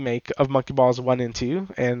guess the remake of Monkey Balls 1 and 2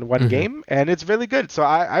 in one game, and it's really good. So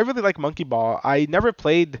I really like Monkey Ball. I never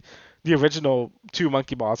played the original two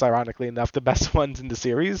Monkey Balls, ironically enough, the best ones in the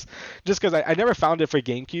series, just because I never found it for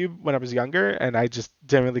GameCube when I was younger, and I just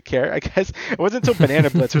didn't really care. I guess it wasn't until Banana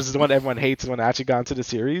Blitz, which is the one everyone hates, when I actually got into the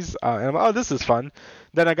series, and I'm like, oh, this is fun.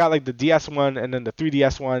 Then I got like the DS one and then the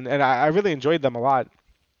 3DS one, and I really enjoyed them a lot.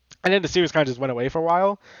 And then the series kind of just went away for a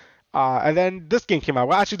while. And then this game came out.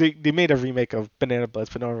 Well, actually, they made a remake of Banana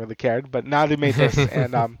Blitz, but no one really cared. But now they made this,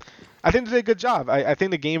 and I think they did a good job. I think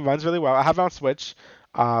the game runs really well. I have it on Switch.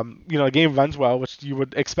 The game runs well, which you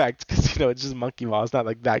would expect because, it's just Monkey Ball. It's not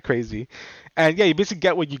like that crazy. And yeah, you basically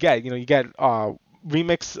get what you get. You get the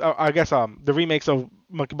remakes of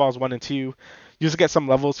Monkey Balls 1 and 2. You just get some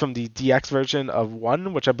levels from the DX version of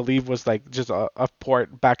 1, which I believe was like just a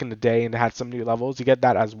port back in the day and it had some new levels. You get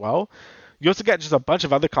that as well. You also get just a bunch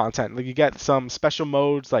of other content. Like you get some special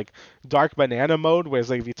modes like Dark Banana mode, where it's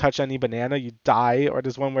like if you touch any banana, you die. Or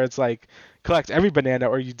there's one where it's like collect every banana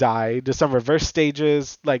or you die. There's some reverse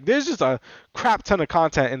stages. Like there's just a crap ton of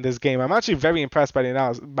content in this game. I'm actually very impressed by the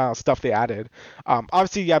amount of stuff they added.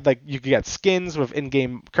 Obviously you have you can get skins with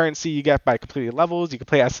in-game currency you get by completing levels. You can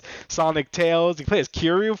play as Sonic Tails. You can play as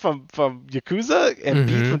Kiryu from Yakuza and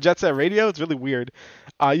Beat from Jet Set Radio. It's really weird.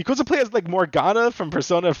 You can also play as like Morgana from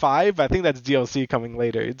Persona 5. I think that's DLC coming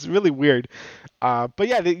later. It's really weird. But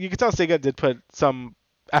yeah, you can tell Sega did put some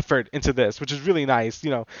effort into this, which is really nice.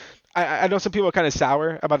 I know some people are kind of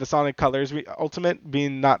sour about the Sonic Colors Ultimate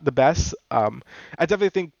being not the best. I definitely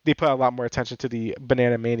think they put a lot more attention to the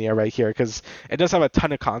Banana Mania right here because it does have a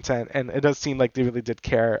ton of content and it does seem like they really did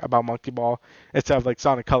care about Monkey Ball instead of like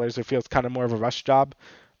Sonic Colors. It feels kind of more of a rush job.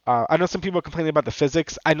 I know some people are complaining about the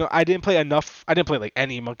physics. I know I didn't play enough. I didn't play like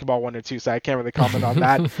any Monkey Ball 1 or 2, so I can't really comment on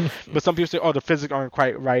that. But some people say, oh, the physics aren't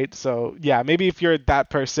quite right. So yeah, maybe if you're that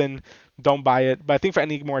person, don't buy it. But I think for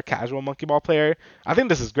any more casual Monkey Ball player, I think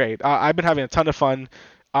this is great. I've been having a ton of fun.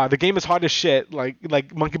 The game is hard as shit,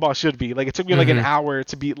 like Monkey Ball should be. Like it took me like an hour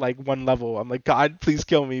to beat like one level. I'm like, God, please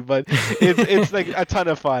kill me. But it's like a ton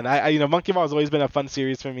of fun. Monkey Ball has always been a fun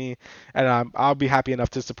series for me, and I'll be happy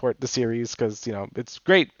enough to support the series because it's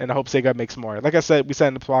great, and I hope Sega makes more. Like I said, we said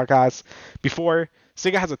in the podcast before,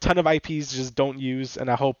 Sega has a ton of IPs just don't use, and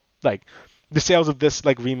I hope like the sales of this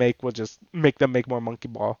like remake will just make them make more Monkey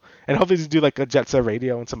Ball, and hopefully they do like a Jet Set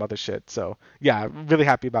Radio and some other shit. So yeah, really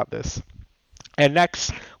happy about this. And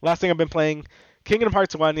next, last thing I've been playing, Kingdom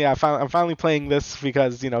Hearts 1. Yeah, I'm finally playing this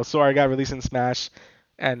because, Sora got released in Smash.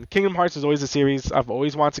 And Kingdom Hearts is always a series I've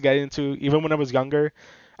always wanted to get into, even when I was younger.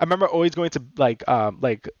 I remember always going to like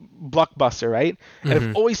Blockbuster, right? And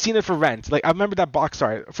I've always seen it for rent. Like I remember that box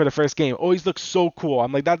art for the first game always looks so cool.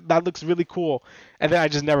 I'm like that looks really cool. And then I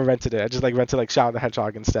just never rented it. I just like rented like Shadow the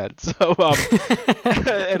Hedgehog instead. So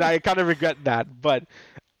and I kind of regret that, but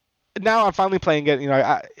now I'm finally playing it.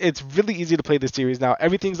 It's really easy to play this series now.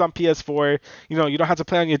 Everything's on PS4. You don't have to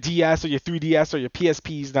play on your DS or your 3DS or your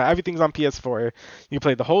PSPs. Now everything's on PS4. You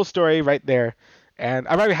play the whole story right there. And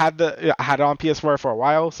I've already had it on PS4 for a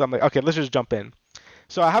while, so I'm like, okay, let's just jump in.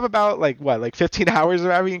 So I have about 15 hours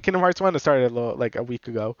of having Kingdom Hearts 1. I started a week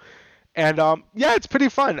ago. And yeah, it's pretty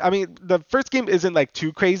fun. I mean, the first game isn't like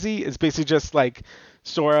too crazy. It's basically just like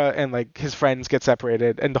Sora and like his friends get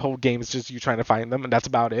separated, and the whole game is just you trying to find them, and that's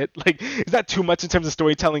about it. Like, it's not too much in terms of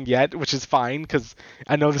storytelling yet, which is fine because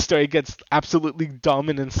I know the story gets absolutely dumb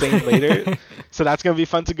and insane later, so that's gonna be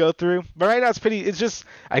fun to go through. But right now it's just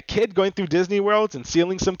a kid going through Disney worlds and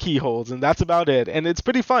sealing some keyholes, and that's about it. And it's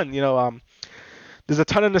pretty fun, There's a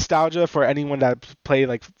ton of nostalgia for anyone that played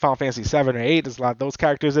like Final Fantasy 7 or 8. There's a lot of those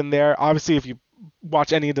characters in there. Obviously, if you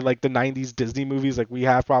watch any of the 90s Disney movies like we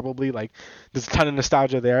have probably, like there's a ton of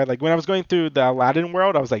nostalgia there. Like when I was going through the Aladdin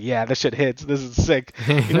world, I was like, yeah, this shit hits. This is sick.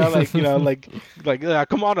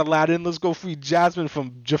 Come on, Aladdin, let's go free Jasmine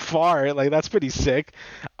from Jafar. Like that's pretty sick.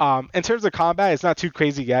 In terms of combat, it's not too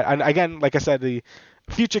crazy yet. And again, like I said, the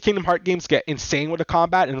future Kingdom Hearts games get insane with the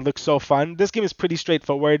combat and it looks so fun. This game is pretty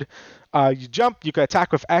straightforward. You jump, you can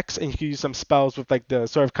attack with X, and you can use some spells with like the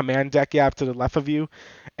sort of command deck you have to the left of you.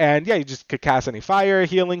 And yeah, you just could cast any fire,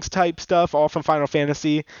 healings type stuff, all from Final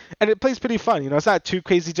Fantasy. And it plays pretty fun. It's not too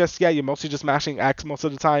crazy just yet. You're mostly just mashing X most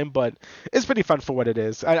of the time, but it's pretty fun for what it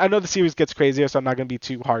is. I know the series gets crazier, so I'm not going to be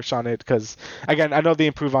too harsh on it because, again, I know they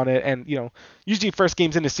improve on it. And, usually first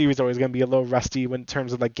games in the series are always going to be a little rusty in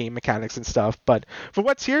terms of like game mechanics and stuff. But for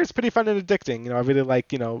what's here, it's pretty fun and addicting. I really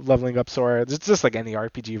like, leveling up Sora. It's just like any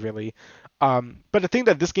RPG, really. But the thing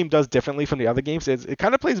that this game does differently from the other games is it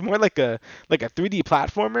kind of plays more like a 3D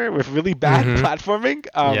platformer with really bad platforming.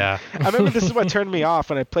 Yeah. I remember this is what turned me off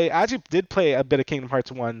when I actually did play a bit of Kingdom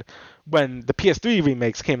Hearts 1 when the PS3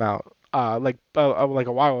 remakes came out. Like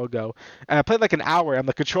a while ago, and I played like an hour, and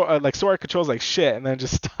the control, like Sora controls like shit, and then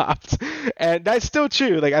just stopped. And that's still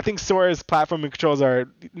true. Like I think Sora's platforming controls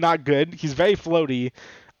are not good. He's very floaty,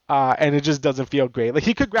 and it just doesn't feel great. Like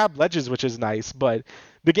he could grab ledges, which is nice, but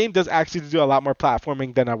the game does actually do a lot more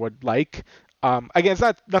platforming than I would like. Again,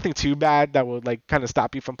 it's nothing too bad that would like kind of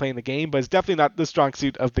stop you from playing the game, but it's definitely not the strong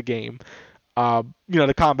suit of the game.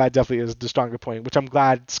 The combat definitely is the stronger point, which I'm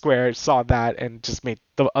glad Square saw that and just made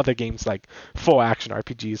the other games like full action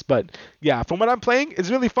RPGs. But yeah, from what I'm playing,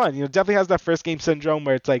 it's really fun. It definitely has that first game syndrome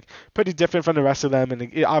where it's like pretty different from the rest of them, and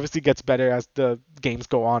it obviously gets better as the games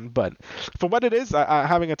go on. But for what it is, I'm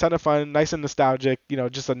having a ton of fun, nice and nostalgic.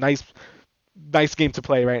 Just a nice game to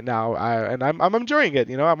play right now, and I'm enjoying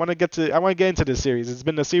it. I want to get into this series. It's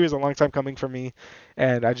been a series a long time coming for me,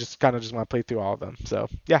 and I just want to play through all of them. So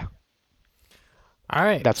yeah. All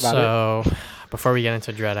right. That's about it. Before we get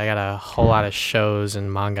into Dread, I got a whole lot of shows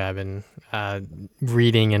and manga I've been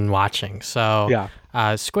reading and watching. So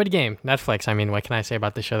yeah. Squid Game, Netflix. I mean, what can I say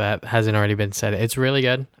about the show that hasn't already been said? It's really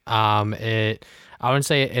good. I wouldn't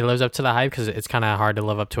say it lives up to the hype because it's kind of hard to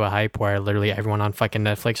live up to a hype where literally everyone on fucking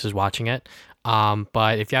Netflix is watching it.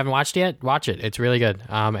 But if you haven't watched it yet, watch it. It's really good.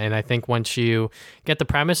 And I think once you get the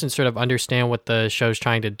premise and sort of understand what the show's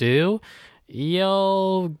trying to do,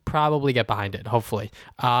 you'll probably get behind it, hopefully.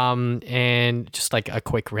 And just like a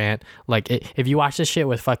quick rant, like if you watch this shit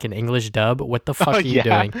with fucking English dub, what the fuck are you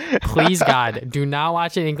doing? Please God, do not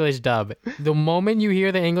watch an English dub. The moment you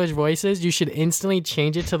hear the English voices, you should instantly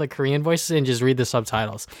change it to the Korean voices and just read the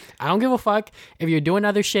subtitles. I don't give a fuck if you're doing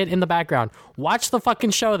other shit in the background. Watch the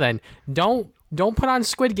fucking show then. Don't put on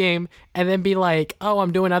Squid Game and then be like, oh,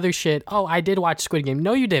 I'm doing other shit. Oh, I did watch Squid Game.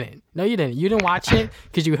 No, you didn't. You didn't watch it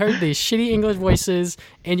because you heard these shitty English voices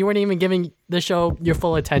and you weren't even giving the show your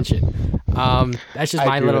full attention. That's just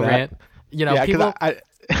my little rant. People...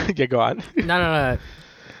 yeah, go on. No.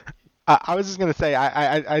 I was just going to say,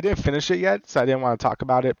 I didn't finish it yet, so I didn't want to talk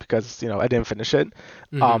about it because, I didn't finish it.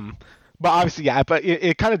 Mm-hmm. But obviously, yeah, but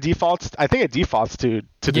it kind of defaults. I think it defaults to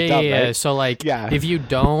the dub, right? So if you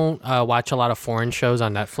don't watch a lot of foreign shows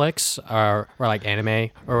on Netflix or like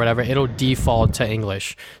anime or whatever, it'll default to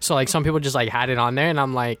English. So like some people just like had it on there, and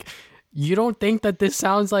I'm like, you don't think that this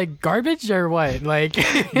sounds like garbage or what? Like,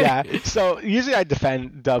 yeah. So usually I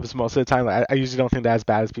defend dubs most of the time. I usually don't think they're as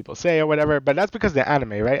bad as people say or whatever. But that's because they're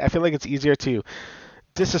anime, right? I feel like it's easier to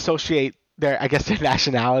disassociate their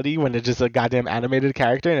nationality when they're just a goddamn animated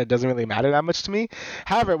character and it doesn't really matter that much to me.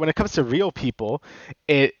 However, when it comes to real people,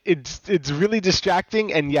 it's really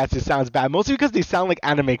distracting, and yes, it sounds bad, mostly because they sound like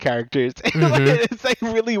anime characters. It's like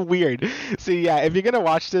really weird. So yeah, if you're gonna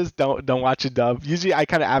watch this, don't watch a dub. Usually I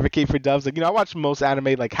kind of advocate for dubs. Like, I watch most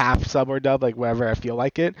anime like half sub or dub, like wherever I feel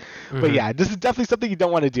like it. But yeah, this is definitely something you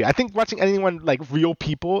don't want to do. I think watching anyone like real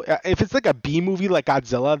people, if it's like a B movie like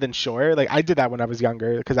Godzilla, then sure. Like I did that when I was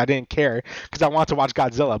younger because I didn't care because I wanted to watch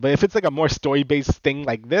Godzilla. But if it's like a more story-based thing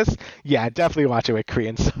like this, yeah, definitely watch it with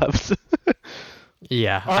Korean subs.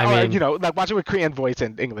 Yeah, I mean, like watch it with Korean voice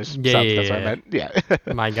and English subs. That's what I meant. Yeah.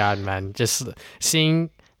 My God, man, just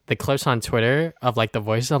seeing the clips on Twitter of like the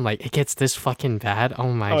voices, I'm like, it gets this fucking bad.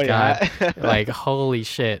 Oh my God, yeah. Like holy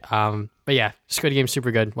shit. But yeah, Squid Game's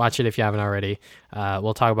super good. Watch it if you haven't already.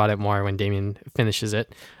 We'll talk about it more when Damien finishes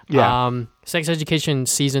it. Yeah. Sex Education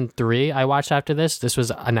season 3 I watched after this. This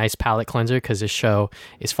was a nice palate cleanser because this show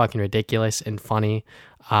is fucking ridiculous and funny,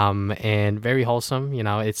 and very wholesome.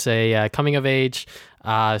 It's a coming of age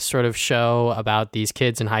sort of show about these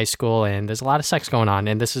kids in high school, and there's a lot of sex going on.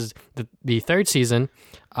 And this is the third season.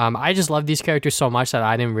 I just love these characters so much that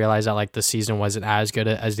I didn't realize that like the season wasn't as good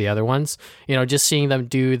as the other ones. Just seeing them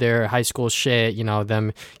do their high school shit,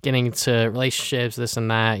 them getting into relationships, this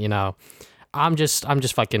and that, I'm just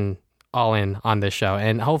fucking all in on this show.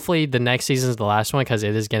 And hopefully the next season is the last one because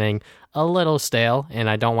it is getting a little stale, and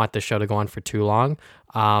I don't want the show to go on for too long.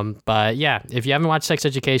 But yeah, if you haven't watched Sex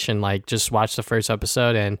Education, like just watch the first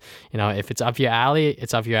episode, and if it's up your alley,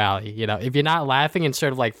 it's up your alley. If you're not laughing and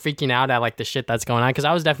sort of like freaking out at like the shit that's going on, because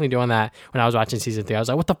I was definitely doing that when I was watching season 3. I was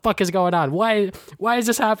like, what the fuck is going on? Why is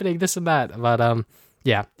this happening? This and that. But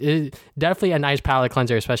yeah, definitely a nice palate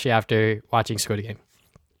cleanser, especially after watching Squid Game.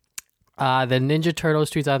 The Ninja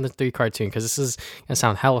Turtles 2003 cartoon, because this is gonna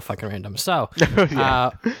sound hella fucking random. So, when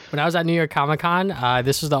I was at New York Comic Con,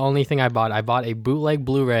 this was the only thing I bought. I bought a bootleg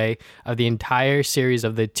Blu-ray of the entire series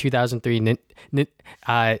of the 2003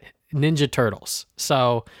 Ninja Turtles.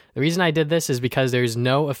 So the reason I did this is because there's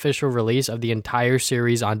no official release of the entire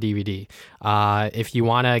series on DVD. If you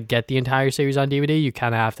want to get the entire series on DVD, you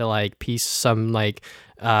kind of have to like piece some like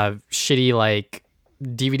shitty like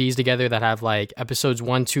DVDs together that have like episodes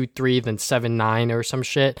 1, 2, 3, then 7, 9 or some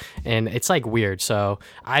shit, and it's like weird. So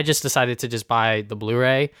I just decided to just buy the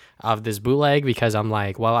Blu-ray of this bootleg because I'm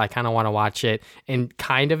like, well, I kind of want to watch it in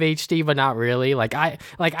kind of HD, but not really. Like I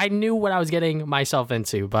knew what I was getting myself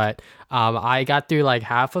into, but I got through like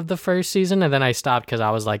half of the first season and then I stopped because I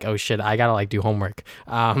was like, oh shit, I gotta like do homework.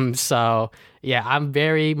 So yeah,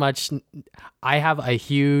 I have a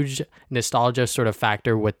huge nostalgia sort of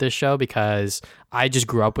factor with this show because I just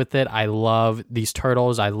grew up with it. I love these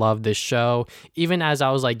turtles. I love this show. Even as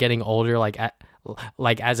I was like getting older, like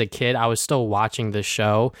as a kid, I was still watching this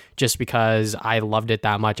show just because I loved it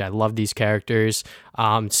that much. I love these characters.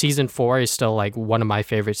 Season 4 is still like one of my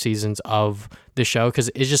favorite seasons of the show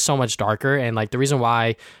because it's just so much darker. And like the reason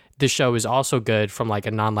why this show is also good from like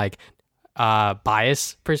a non like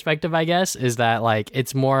bias perspective, I guess, is that like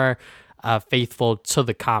it's more faithful to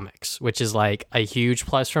the comics, which is like a huge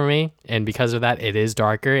plus for me. And because of that, it is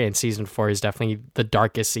darker, and season 4 is definitely the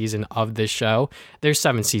darkest season of this show. There's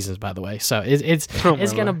 7 seasons, by the way, so it's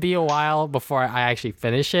gonna be a while before I actually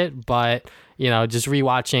finish it, but just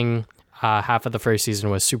rewatching half of the first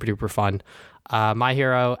season was super duper fun. My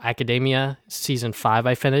Hero Academia season 5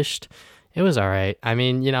 I finished. It was all right. I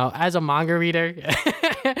mean, as a manga reader,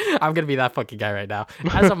 I'm going to be that fucking guy right now.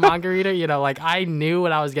 As a manga reader, like I knew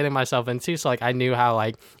what I was getting myself into. So like I knew how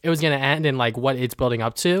like it was going to end and like what it's building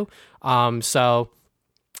up to. So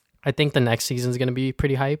I think the next season is going to be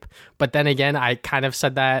pretty hype. But then again, I kind of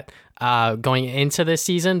said that going into this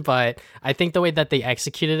season, but I think the way that they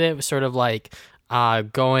executed it was sort of like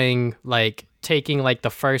taking like the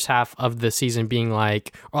first half of the season being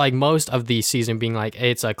like, or like most of the season being like,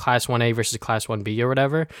 hey, it's a class 1A versus class 1B or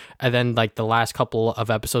whatever. And then like the last couple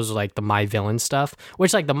of episodes are like the My Villain stuff,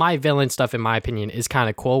 which like the My Villain stuff, in my opinion, is kind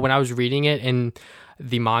of cool. When I was reading it in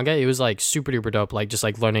the manga, it was like super duper dope, like just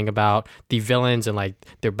like learning about the villains and like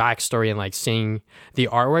their backstory and like seeing the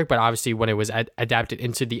artwork. But obviously when it was adapted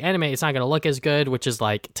into the anime, it's not going to look as good, which is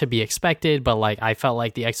like to be expected. But like I felt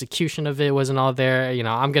like the execution of it wasn't all there.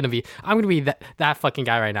 I'm gonna be that fucking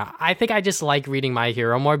guy right now. I think I just like reading My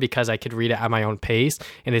Hero more because I could read it at my own pace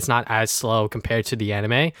and it's not as slow compared to the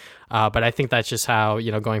anime. But I think that's just how,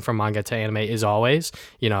 going from manga to anime is always.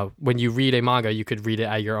 When you read a manga, you could read it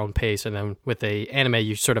at your own pace. And then with a anime,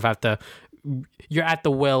 you sort of have to, you're at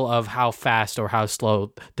the will of how fast or how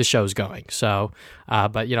slow the show's going. So,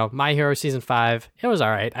 but, My Hero season 5, it was all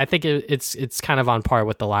right. I think it's kind of on par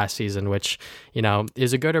with the last season, which,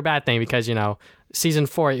 is a good or bad thing because, season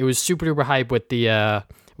 4, it was super duper hype with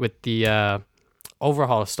the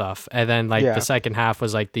overhaul stuff, and then like the second half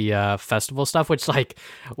was like the festival stuff, which like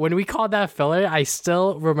when we called that filler, I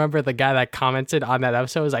still remember the guy that commented on that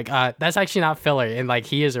episode was like, that's actually not filler, and like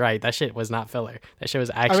he is right, that shit was not filler, that shit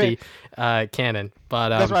was actually canon. But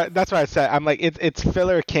that's what I said. I'm like, it's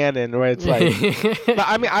filler canon, where it's like but,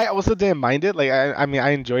 I mean, I also didn't mind it. Like I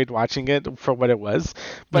enjoyed watching it for what it was,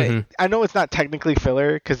 but I know it's not technically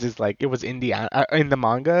filler because it's like it was in the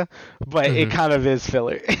manga, but it kind of is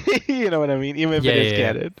filler. You know what I mean? Even if it is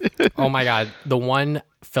canon. Oh my god, the one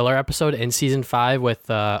filler episode in season 5 with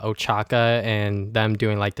Ochaka and them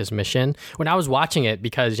doing like this mission. When I was watching it,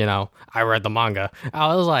 because I read the manga,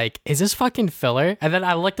 I was like, is this fucking filler? And then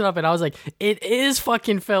I looked it up and I was like, it is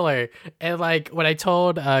fucking filler. And like when I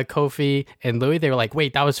told Kofi and Louis, they were like,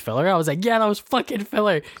 wait, that was filler? I was like, yeah, that was fucking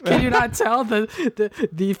filler. Can you not tell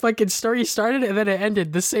the fucking story started and then it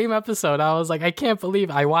ended the same episode? I was like, I can't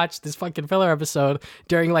believe I watched this fucking filler episode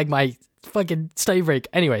during like my fucking study break.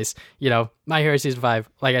 Anyways, My Hero season 5,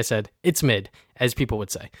 like I said, it's mid, as people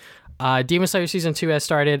would say. Demon Slayer season 2 has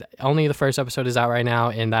started. Only the first episode is out right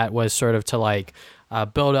now, and that was sort of to like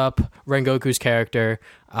build up Rengoku's character,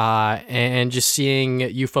 and just seeing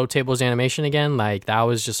Ufotable animation again, like that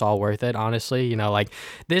was just all worth it, honestly. Like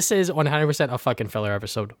this is 100% a fucking filler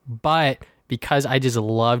episode, but because I just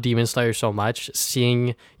love Demon Slayer so much,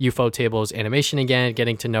 seeing Ufotable's animation again,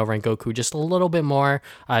 getting to know Rengoku just a little bit more,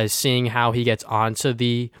 seeing how he gets onto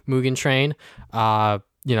the Mugen Train,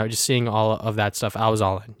 just seeing all of that stuff, I was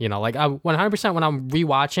all in. Like 100% when I'm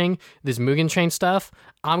rewatching this Mugen Train stuff,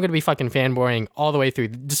 I'm going to be fucking fanboying all the way through.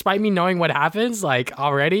 Despite me knowing what happens, like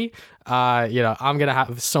already, I'm going to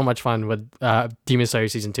have so much fun with Demon Slayer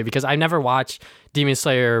Season 2 because I never watched Demon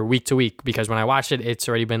Slayer week to week because when I watched it, it's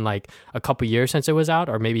already been like a couple years since it was out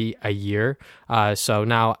or maybe a year. So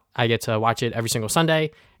now I get to watch it every single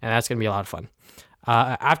Sunday and that's going to be a lot of fun.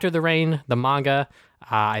 After the Rain, the manga,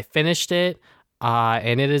 I finished it.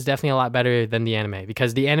 And it is definitely a lot better than the anime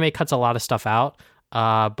because the anime cuts a lot of stuff out.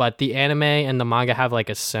 But the anime and the manga have like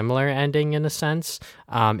a similar ending in a sense.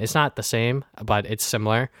 It's not the same, but it's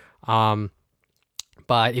similar.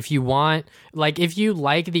 But if you like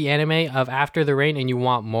the anime of After the Rain and you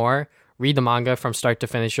want more, read the manga from start to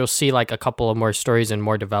finish. You'll see like a couple of more stories and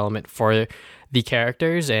more development for the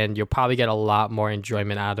characters, and you'll probably get a lot more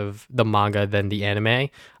enjoyment out of the manga than the anime.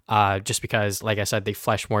 Just because, like I said, they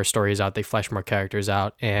flesh more stories out, they flesh more characters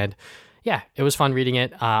out, and yeah, it was fun reading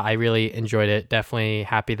it. I really enjoyed it. Definitely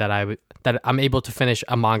happy that I'm able to finish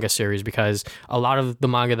a manga series because a lot of the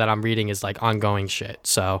manga that I'm reading is like ongoing shit.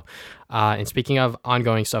 So, and speaking of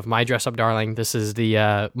ongoing stuff, My Dress Up Darling, this is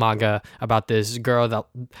the manga about this girl that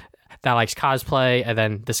likes cosplay, and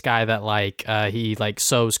then this guy that he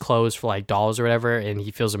sews clothes for like dolls or whatever, and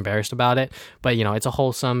he feels embarrassed about it. But it's a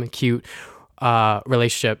wholesome, cute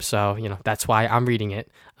relationship, so that's why I'm reading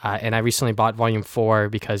it. And I recently bought volume 4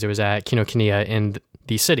 because it was at Kinokuniya in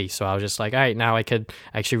the city, so I was just like, all right, now I could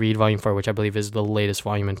actually read volume 4, which I believe is the latest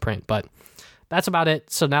volume in print. But that's about it.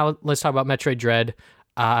 So now let's talk about Metroid Dread.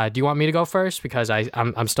 Do you want me to go first because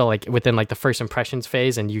I'm still like within like the first impressions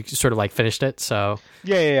phase and you sort of like finished it, so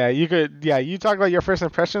yeah, you could, you talk about your first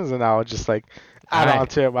impressions and I'll just like add on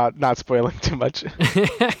to about not spoiling too much.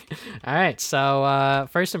 All right, so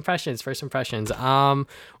first impressions.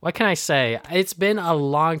 What can I say? It's been a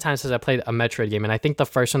long time since I played a Metroid game, and I think the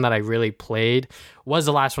first one that I really played was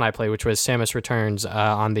the last one I played, which was Samus Returns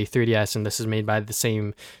on the 3DS, and this is made by the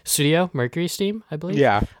same studio, Mercury Steam, I believe.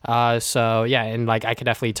 Yeah. So yeah, and like I could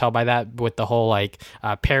definitely tell by that with the whole like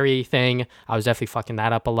parry thing, I was definitely fucking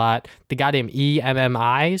that up a lot. The goddamn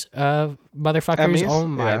EMMIs, motherfuckers. Emmys? Oh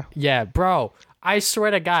my, yeah, bro. I swear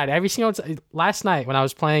to God, every single last night when I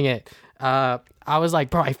was playing it, I was like,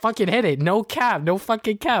 bro, I fucking hit it. No cap, no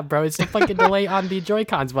fucking cap, bro. It's the fucking delay on the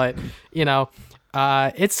Joy-Cons, but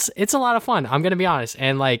it's a lot of fun. I'm gonna be honest,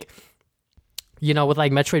 and like, with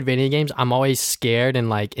like Metroidvania games, I'm always scared and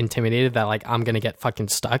like intimidated that like I'm gonna get fucking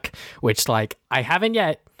stuck, which like I haven't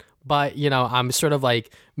yet. But I'm sort of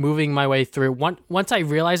like moving my way through. Once I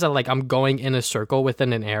realize that like I'm going in a circle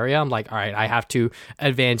within an area, I'm like, all right, I have to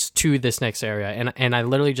advance to this next area. And I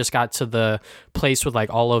literally just got to the place with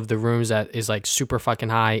like all of the rooms that is like super fucking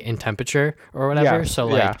high in temperature or whatever. Yeah, so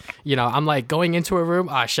like, I'm like going into a room.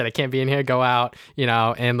 Oh shit, I can't be in here. Go out.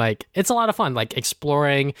 And like it's a lot of fun. Like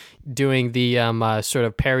exploring, doing the sort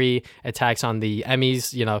of parry attacks on the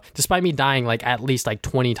Emmys. Despite me dying like at least like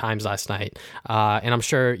 20 times last night, and I'm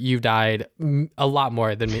sure you've died a lot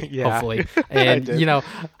more than me, hopefully. And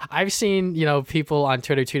I've seen people on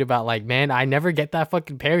Twitter tweet about like, man, I never get that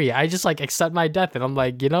fucking parry. I just like accept my death, and I'm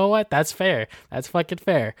like, you know what? That's fair. That's fucking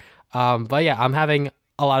fair. But yeah, I'm having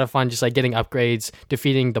a lot of fun just like getting upgrades,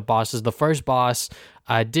 defeating the bosses. The first boss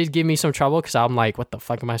did give me some trouble because I'm like, what the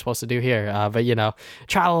fuck am I supposed to do here? But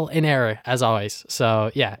trial and error as always.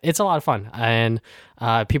 So yeah, it's a lot of fun. And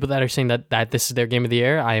people that are saying that this is their game of the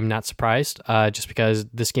year, I am not surprised, just because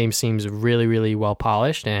this game seems really, really well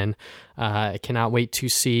polished, and I cannot wait to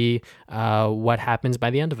see what happens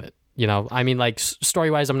by the end of it. I mean, like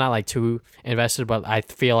story-wise, I'm not like too invested, but I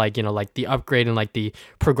feel like, like the upgrade and like the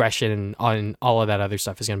progression on all of that other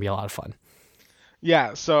stuff is going to be a lot of fun.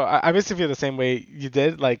 Yeah, so I basically feel the same way you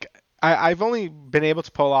did. Like, I've only been able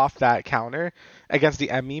to pull off that counter against the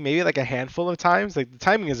Emmy maybe like a handful of times. Like, the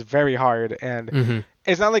timing is very hard, and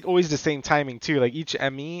it's not like always the same timing too. Like, each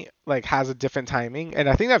Emmy like has a different timing, and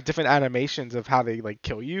I think they have different animations of how they like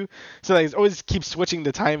kill you. So like, it always keeps switching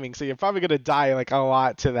the timing. So you're probably gonna die like a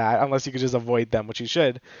lot to that, unless you could just avoid them, which you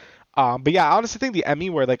should. But yeah, I honestly think the Emmy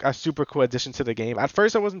were like a super cool addition to the game. At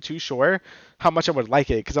first, I wasn't too sure how much I would like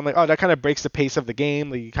it because I'm like, oh, that kind of breaks the pace of the game.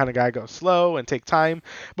 Like, you kind of gotta go slow and take time.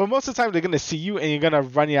 But most of the time, they're gonna see you and you're gonna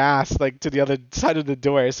run your ass like to the other side of the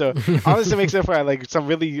door. So honestly, it makes it for like some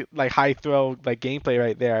really like high thrill like gameplay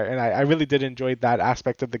right there. And I really did enjoy that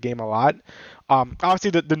aspect of the game a lot.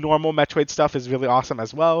 Obviously, the normal Metroid stuff is really awesome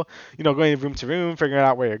as well. Going room to room, figuring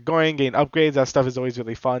out where you're going, getting upgrades, that stuff is always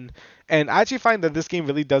really fun. And I actually find that this game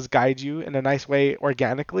really does guide you in a nice way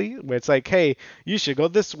organically, where it's like, hey, you should go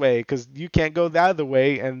this way because you can't go the other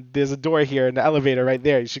way, and there's a door here and the elevator right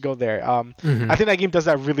there. You should go there. Hmm. I think that game does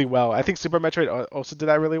that really well. I think Super Metroid also did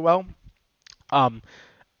that really well. Um,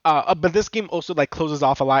 but this game also like closes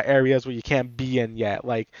off a lot of areas where you can't be in yet.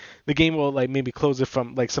 Like the game will like maybe close it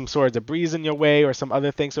from like some sort of debris in your way or some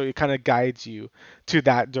other thing, so it kind of guides you to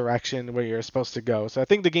that direction where you're supposed to go. So I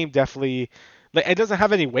think the game definitely like it doesn't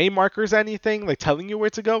have any way markers or anything like telling you where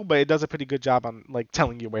to go, but it does a pretty good job on like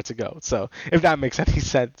telling you where to go. So if that makes any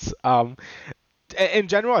sense. In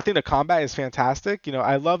general, I think the combat is fantastic.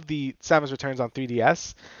 I love the Samus Returns on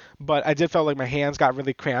 3DS, but I did feel like my hands got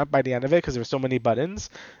really cramped by the end of it because there were so many buttons.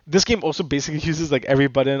 This game also basically uses like every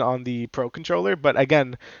button on the Pro controller, but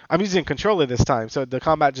again, I'm using a controller this time, so the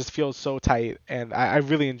combat just feels so tight, and I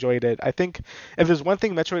really enjoyed it. I think if there's one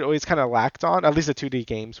thing Metroid always kind of lacked on, at least the 2D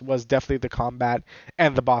games, was definitely the combat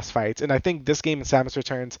and the boss fights, and I think this game and Samus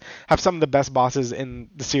Returns have some of the best bosses in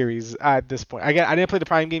the series at this point. Again, I didn't play the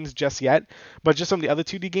Prime games just yet, but just from the other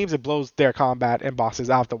 2D games, it blows their combat and bosses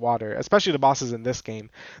out of the water, especially the bosses in this game.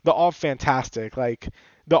 They're all fantastic. Like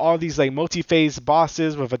they're all these like multi-phase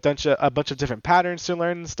bosses with a bunch of different patterns to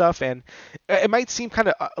learn and stuff. And it might seem kind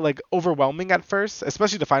of like overwhelming at first,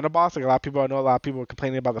 especially the final boss. Like I know a lot of people are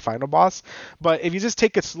complaining about the final boss, but if you just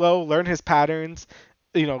take it slow, learn his patterns,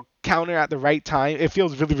 counter at the right time, it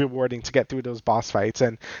feels really rewarding to get through those boss fights,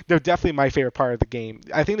 and they're definitely my favorite part of the game.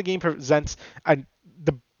 I think the game presents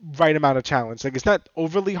the right amount of challenge. Like it's not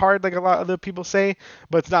overly hard like a lot of other people say,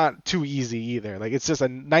 but it's not too easy either. Like it's just a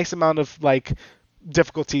nice amount of like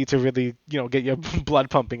difficulty to really get your blood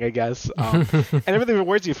pumping, I guess. And it really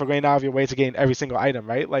rewards you for going out of your way to gain every single item,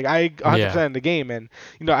 right? Like I 100% in the game, and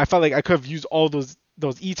I felt like I could have used all those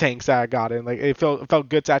E-tanks that I got, and like it felt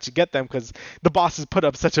good to actually get them because the bosses put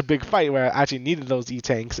up such a big fight where I actually needed those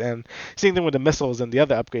E-tanks. And same thing with the missiles and the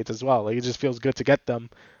other upgrades as well. Like it just feels good to get them.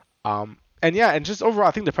 And yeah, and just overall,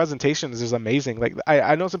 I think the presentation is just amazing. Like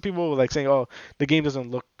I know some people were like saying, "Oh, the game doesn't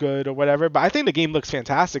look good" or whatever, but I think the game looks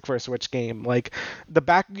fantastic for a Switch game. Like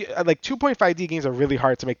like 2.5D games are really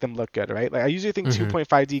hard to make them look good, right? Like I usually think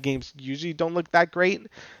 2.5D games usually don't look that great.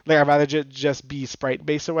 Like I'd rather just be sprite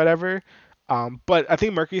based or whatever. But I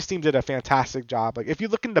think Mercury Steam did a fantastic job. Like if you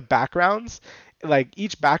look in the backgrounds, like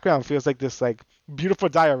each background feels like this like beautiful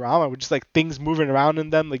diorama with just like things moving around in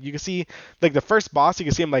them. Like you can see like the first boss, you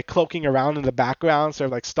can see him like cloaking around in the background, sort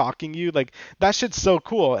of like stalking you. Like that shit's so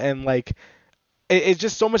cool, and like it's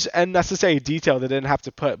just so much unnecessary detail they didn't have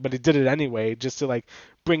to put, but it did it anyway, just to like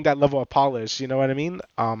bring that level of polish. You know what I mean?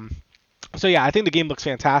 So yeah, I think the game looks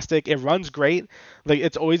fantastic. It runs great. Like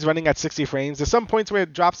it's always running at 60 frames. There's some points where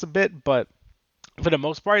it drops a bit, but for the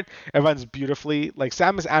most part, it runs beautifully. Like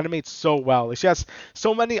Samus animates so well. Like, she has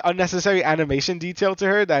so many unnecessary animation detail to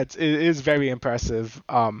her that it is very impressive.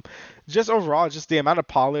 Just overall, just the amount of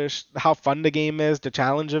polish, how fun the game is, the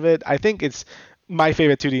challenge of it. I think it's my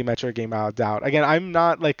favorite 2D Metroid game without a doubt. Again, I'm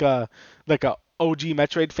not like a OG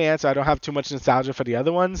Metroid fan, so I don't have too much nostalgia for the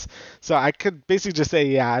other ones. So I could basically just say,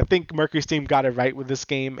 yeah, I think Mercury Steam got it right with this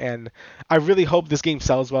game, and I really hope this game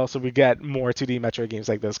sells well so we get more 2D Metroid games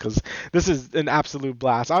like this, because this is an absolute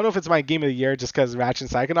blast. I don't know if it's my game of the year just because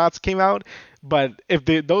Ratchet and Psychonauts came out, but if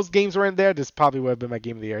those games weren't there, this probably would have been my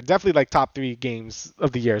game of the year. Definitely like top 3 games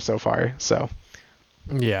of the year so far. So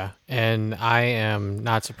Yeah, and I am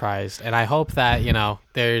not surprised. And I hope that,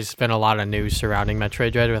 there's been a lot of news surrounding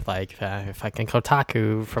Metroid Dread with like fucking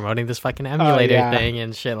Kotaku promoting this fucking emulator thing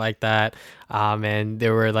and shit like that. And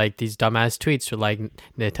there were like these dumbass tweets with like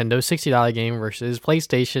Nintendo $60 game versus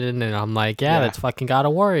PlayStation. And I'm like, yeah, that's fucking God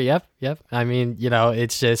of War. Yep. I mean,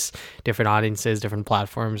 it's just different audiences, different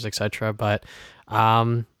platforms, etc. But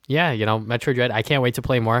Metroid Dread, I can't wait to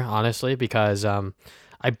play more, honestly, because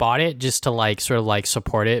I bought it just to like sort of like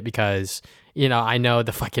support it because, I know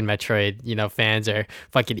the fucking Metroid, fans are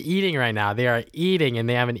fucking eating right now. They are eating and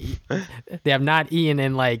they have not eaten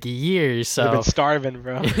in like years. So they've been starving,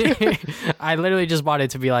 bro. I literally just bought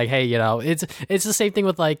it to be like, hey, it's the same thing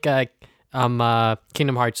with like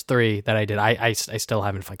Kingdom Hearts 3 that I did. I still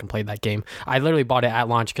haven't fucking played that game. I literally bought it at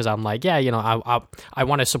launch because I'm like, yeah, I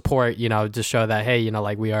want to support, to show that, hey,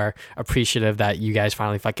 like we are appreciative that you guys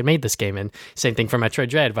finally fucking made this game. And same thing for Metroid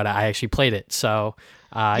Dread, but I actually played it. So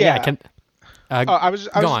I can. I was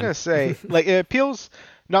just gonna say, like, it appeals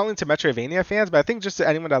not only to Metroidvania fans, but I think just to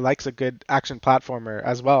anyone that likes a good action platformer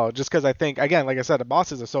as well. Just because I think, again, like I said, the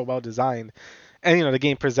bosses are so well designed. And the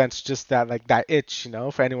game presents just that itch,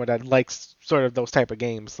 for anyone that likes sort of those type of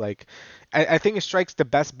games. Like, I think it strikes the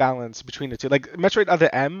best balance between the two. Like Metroid Other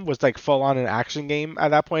M was like full on an action game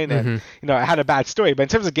at that point, and you know, it had a bad story, but in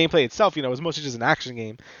terms of gameplay itself, you know, it was mostly just an action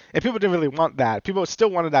game, and people didn't really want that. People still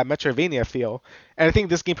wanted that Metroidvania feel, and I think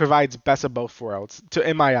this game provides best of both worlds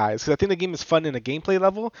in my eyes, because I think the game is fun in a gameplay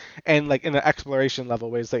level and like in an exploration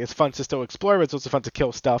level, where it's like it's fun to still explore, but it's also fun to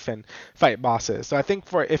kill stuff and fight bosses. So I think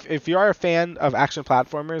for if you are a fan of action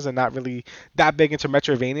platformers and not really that big into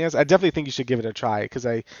Metroidvanias, I definitely think you should give it a try, because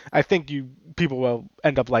I think people will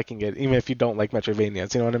end up liking it even if you don't like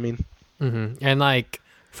Metroidvanias. You know what I mean? And like,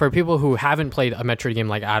 for people who haven't played a Metroid game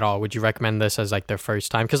like at all, would you recommend this as like their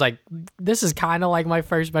first time? Because like this is kind of like my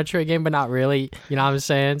first Metroid game, but not really. You know what I'm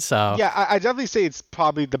saying? So yeah, I definitely say it's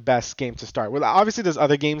probably the best game to start with. Obviously, there's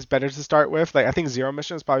other games better to start with. Like I think Zero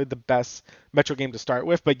Mission is probably the best Metro game to start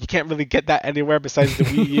with, but you can't really get that anywhere besides the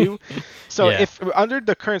Wii U. So if under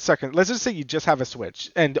the current second, let's just say you just have a Switch,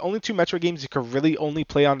 and the only two Metroid games you could really only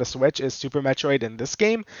play on the Switch is Super Metroid and this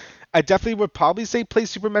game, I definitely would probably say play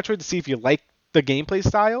Super Metroid to see if you like the gameplay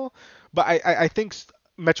style, but I think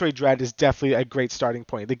Metroid Dread is definitely a great starting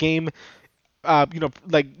point. The game, you know,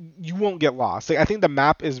 like you won't get lost. Like I think the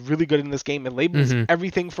map is really good in this game. It labels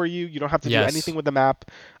everything for you. You don't have to do anything with the map.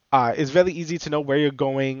 It's very easy to know where you're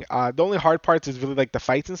going. The only hard parts is really like the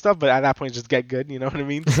fights and stuff, but at that point, just get good. You know what I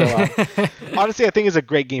mean? So honestly, I think it's a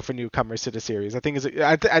great game for newcomers to the series. I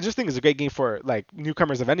just think it's a great game for like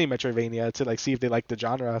newcomers of any Metroidvania to like see if they like the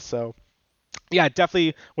genre. So yeah,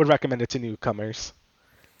 definitely would recommend it to newcomers.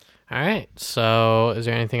 All right. So is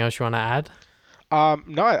there anything else you want to add?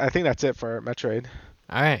 No, I think that's it for Metroid.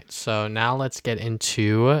 All right, so now let's get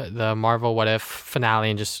into the Marvel What If finale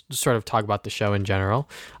and just sort of talk about the show in general.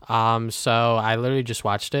 So I literally just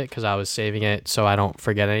watched it because I was saving it so I don't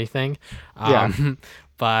forget anything.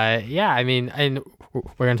 But yeah, I mean, and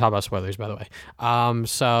we're gonna talk about spoilers, by the way.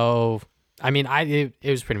 So I mean, it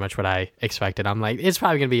was pretty much what I expected. I'm like, it's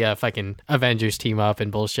probably gonna be a fucking Avengers team up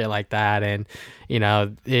and bullshit like that, and you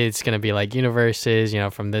know, it's gonna be like universes, you know,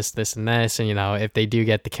 from this, and this, and you know, if they do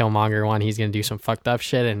get the Killmonger one, he's gonna do some fucked up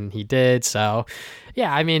shit, and he did. So,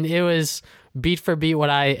 yeah, I mean, it was beat for beat what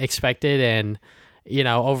I expected, and you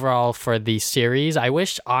know, overall for the series, I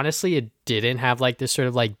wish honestly it didn't have like this sort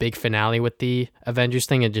of like big finale with the Avengers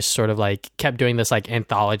thing. It just sort of like kept doing this like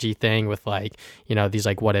anthology thing with like, you know, these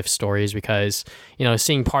like what if stories, because, you know,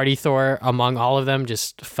 seeing Party Thor among all of them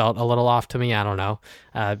just felt a little off to me. I don't know.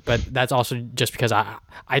 But that's also just because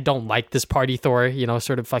I don't like this Party Thor, you know,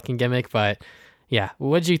 sort of fucking gimmick. But yeah,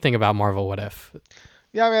 what did you think about Marvel What If?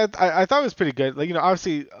 Yeah, I mean, I thought it was pretty good. Like, you know,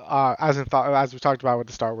 obviously, as we talked about with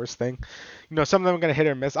the Star Wars thing, you know, some of them are gonna hit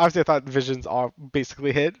or miss. Obviously, I thought Visions all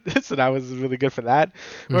basically hit, so that was really good for that.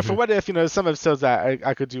 But for What If, you know, some episodes that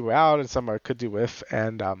I could do without and some I could do with,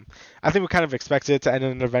 and I think we kind of expected it to end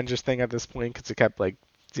in an Avengers thing at this point because it kept like,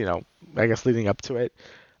 you know, I guess leading up to it.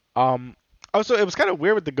 Also, it was kind of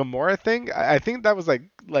weird with the Gamora thing. I think that was like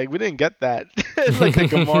we didn't get that. Like the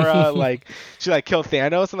Gamora, like she like killed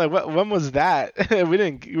Thanos, and like when was that? we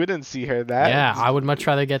didn't see her that. Yeah, I would much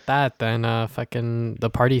rather get that than fucking the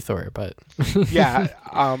Party Thor, but yeah.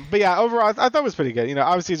 But yeah, overall, I thought it was pretty good. You know,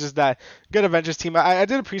 obviously just that good Avengers team. I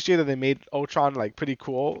did appreciate that they made Ultron like pretty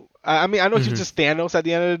cool. I mean, I know he's just Thanos at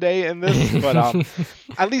the end of the day in this, but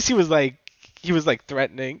at least he was like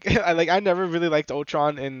threatening. I never really liked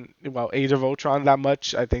Ultron in Age of Ultron that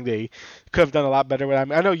much. I think they could have done a lot better with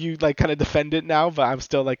him. I know you like kind of defend it now, but I'm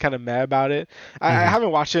still like kind of mad about it. I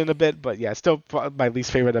haven't watched it in a bit, but yeah, still my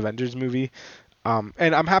least favorite Avengers movie. And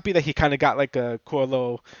I'm happy that he kind of got like a cool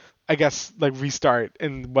little, I guess, like restart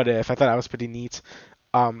in What If. I thought that was pretty neat.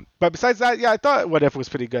 But besides that, yeah, I thought What If was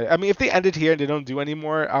pretty good. I mean, if they ended here and they don't do any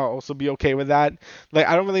more, I'll also be okay with that. Like,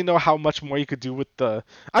 I don't really know how much more you could do with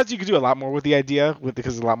you could do a lot more with the idea,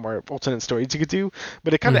 because there's a lot more alternate stories you could do.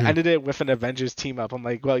 But it kind of ended it with an Avengers team up. I'm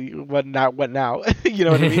like, well, what now? You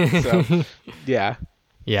know what I mean? So, yeah.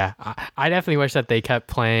 Yeah, I definitely wish that they kept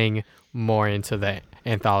playing more into the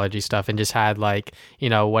anthology stuff and just had like, you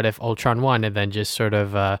know, What If Ultron won, and then just sort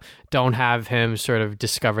of don't have him sort of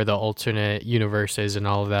discover the alternate universes and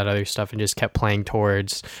all of that other stuff, and just kept playing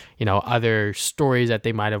towards, you know, other stories that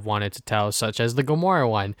they might have wanted to tell, such as the Gamora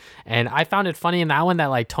one. And I found it funny in that one that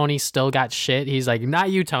like Tony still got shit. He's like,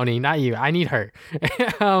 not you, Tony, not you, I need her.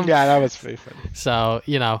 Yeah, that was pretty funny. So,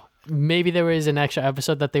 you know, maybe there was an extra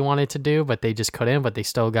episode that they wanted to do, but they just couldn't. But they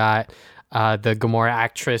still got the Gamora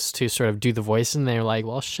actress to sort of do the voice, and they're like,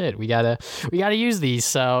 well, shit, we gotta use these.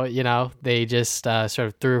 So they just sort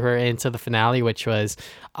of threw her into the finale, which was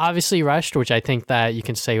obviously rushed, which I think that you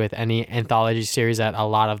can say with any anthology series that a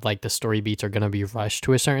lot of like the story beats are going to be rushed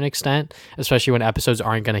to a certain extent, especially when episodes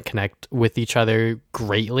aren't going to connect with each other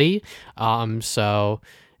greatly. So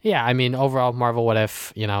yeah, I mean, overall, Marvel What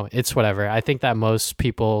If, it's whatever. I think that most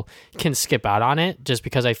people can skip out on it just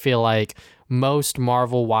because I feel like most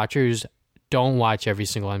Marvel watchers don't watch every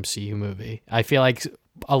single MCU movie. I feel like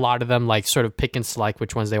a lot of them like sort of pick and select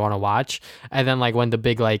which ones they want to watch. And then like when the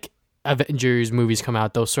big like Avengers movies come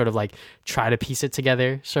out, they'll sort of like try to piece it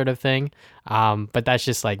together sort of thing. But that's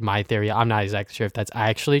just like my theory. I'm not exactly sure if that's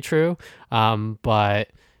actually true. But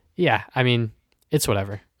yeah, I mean, it's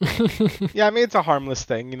whatever. Yeah, I mean, it's a harmless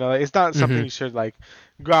thing. It's not something you should like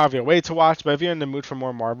go out of your way to watch. But if you're in the mood for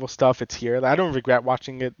more Marvel stuff, it's here. Like, I don't regret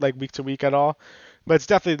watching it like week to week at all. But it's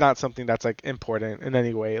definitely not something that's like important in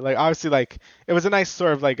any way. Like obviously, like it was a nice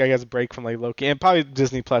sort of like I guess break from like Loki, and probably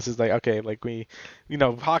Disney Plus is like okay, like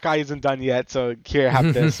Hawkeye isn't done yet, so here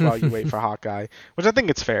have this while you wait for Hawkeye, which I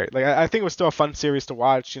think it's fair. Like I think it was still a fun series to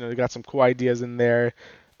watch. They got some cool ideas in there.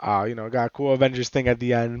 Got a cool Avengers thing at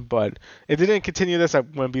the end, but if they didn't continue this, I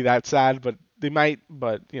wouldn't be that sad. But they might,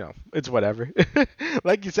 but it's whatever.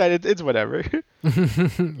 Like you said, it's whatever.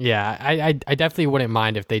 Yeah, I definitely wouldn't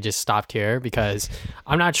mind if they just stopped here because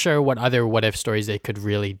I'm not sure what other what if stories they could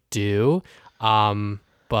really do.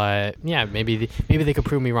 But yeah, maybe they could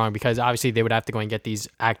prove me wrong because obviously they would have to go and get these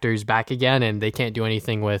actors back again, and they can't do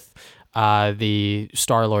anything with the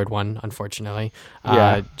Star-Lord one, unfortunately,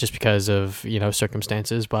 just because of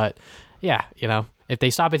circumstances. But yeah, if they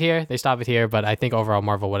stop it here, they stop it here. But I think overall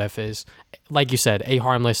Marvel What If is, like you said, a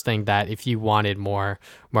harmless thing that if you wanted more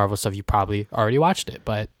Marvel stuff, you probably already watched it.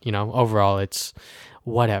 But overall it's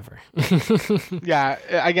whatever. Yeah,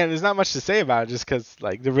 again, there's not much to say about it just because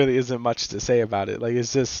like there really isn't much to say about it. Like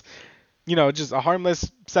it's just just a harmless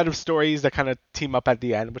set of stories that kind of team up at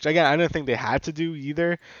the end, which again, I don't think they had to do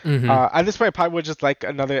either. At this point, I probably would just like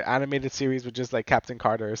another animated series with just like Captain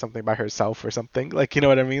Carter or something by herself or something. Like, you know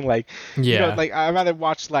what I mean? Like, like I'd rather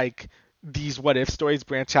watch like these what if stories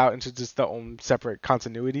branch out into just their own separate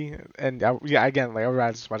continuity. And again, like I'd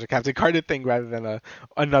rather just watch a Captain Carter thing rather than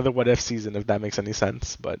another what if season, if that makes any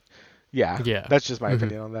sense. But yeah, that's just my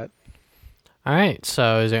opinion on that. All right.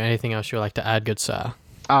 So is there anything else you would like to add, good sir?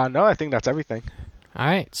 No, I think that's everything. All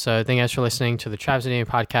right. So thank you guys for listening to the Travis and Danny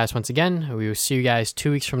podcast once again. We will see you guys 2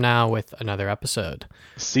 weeks from now with another episode.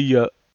 See ya.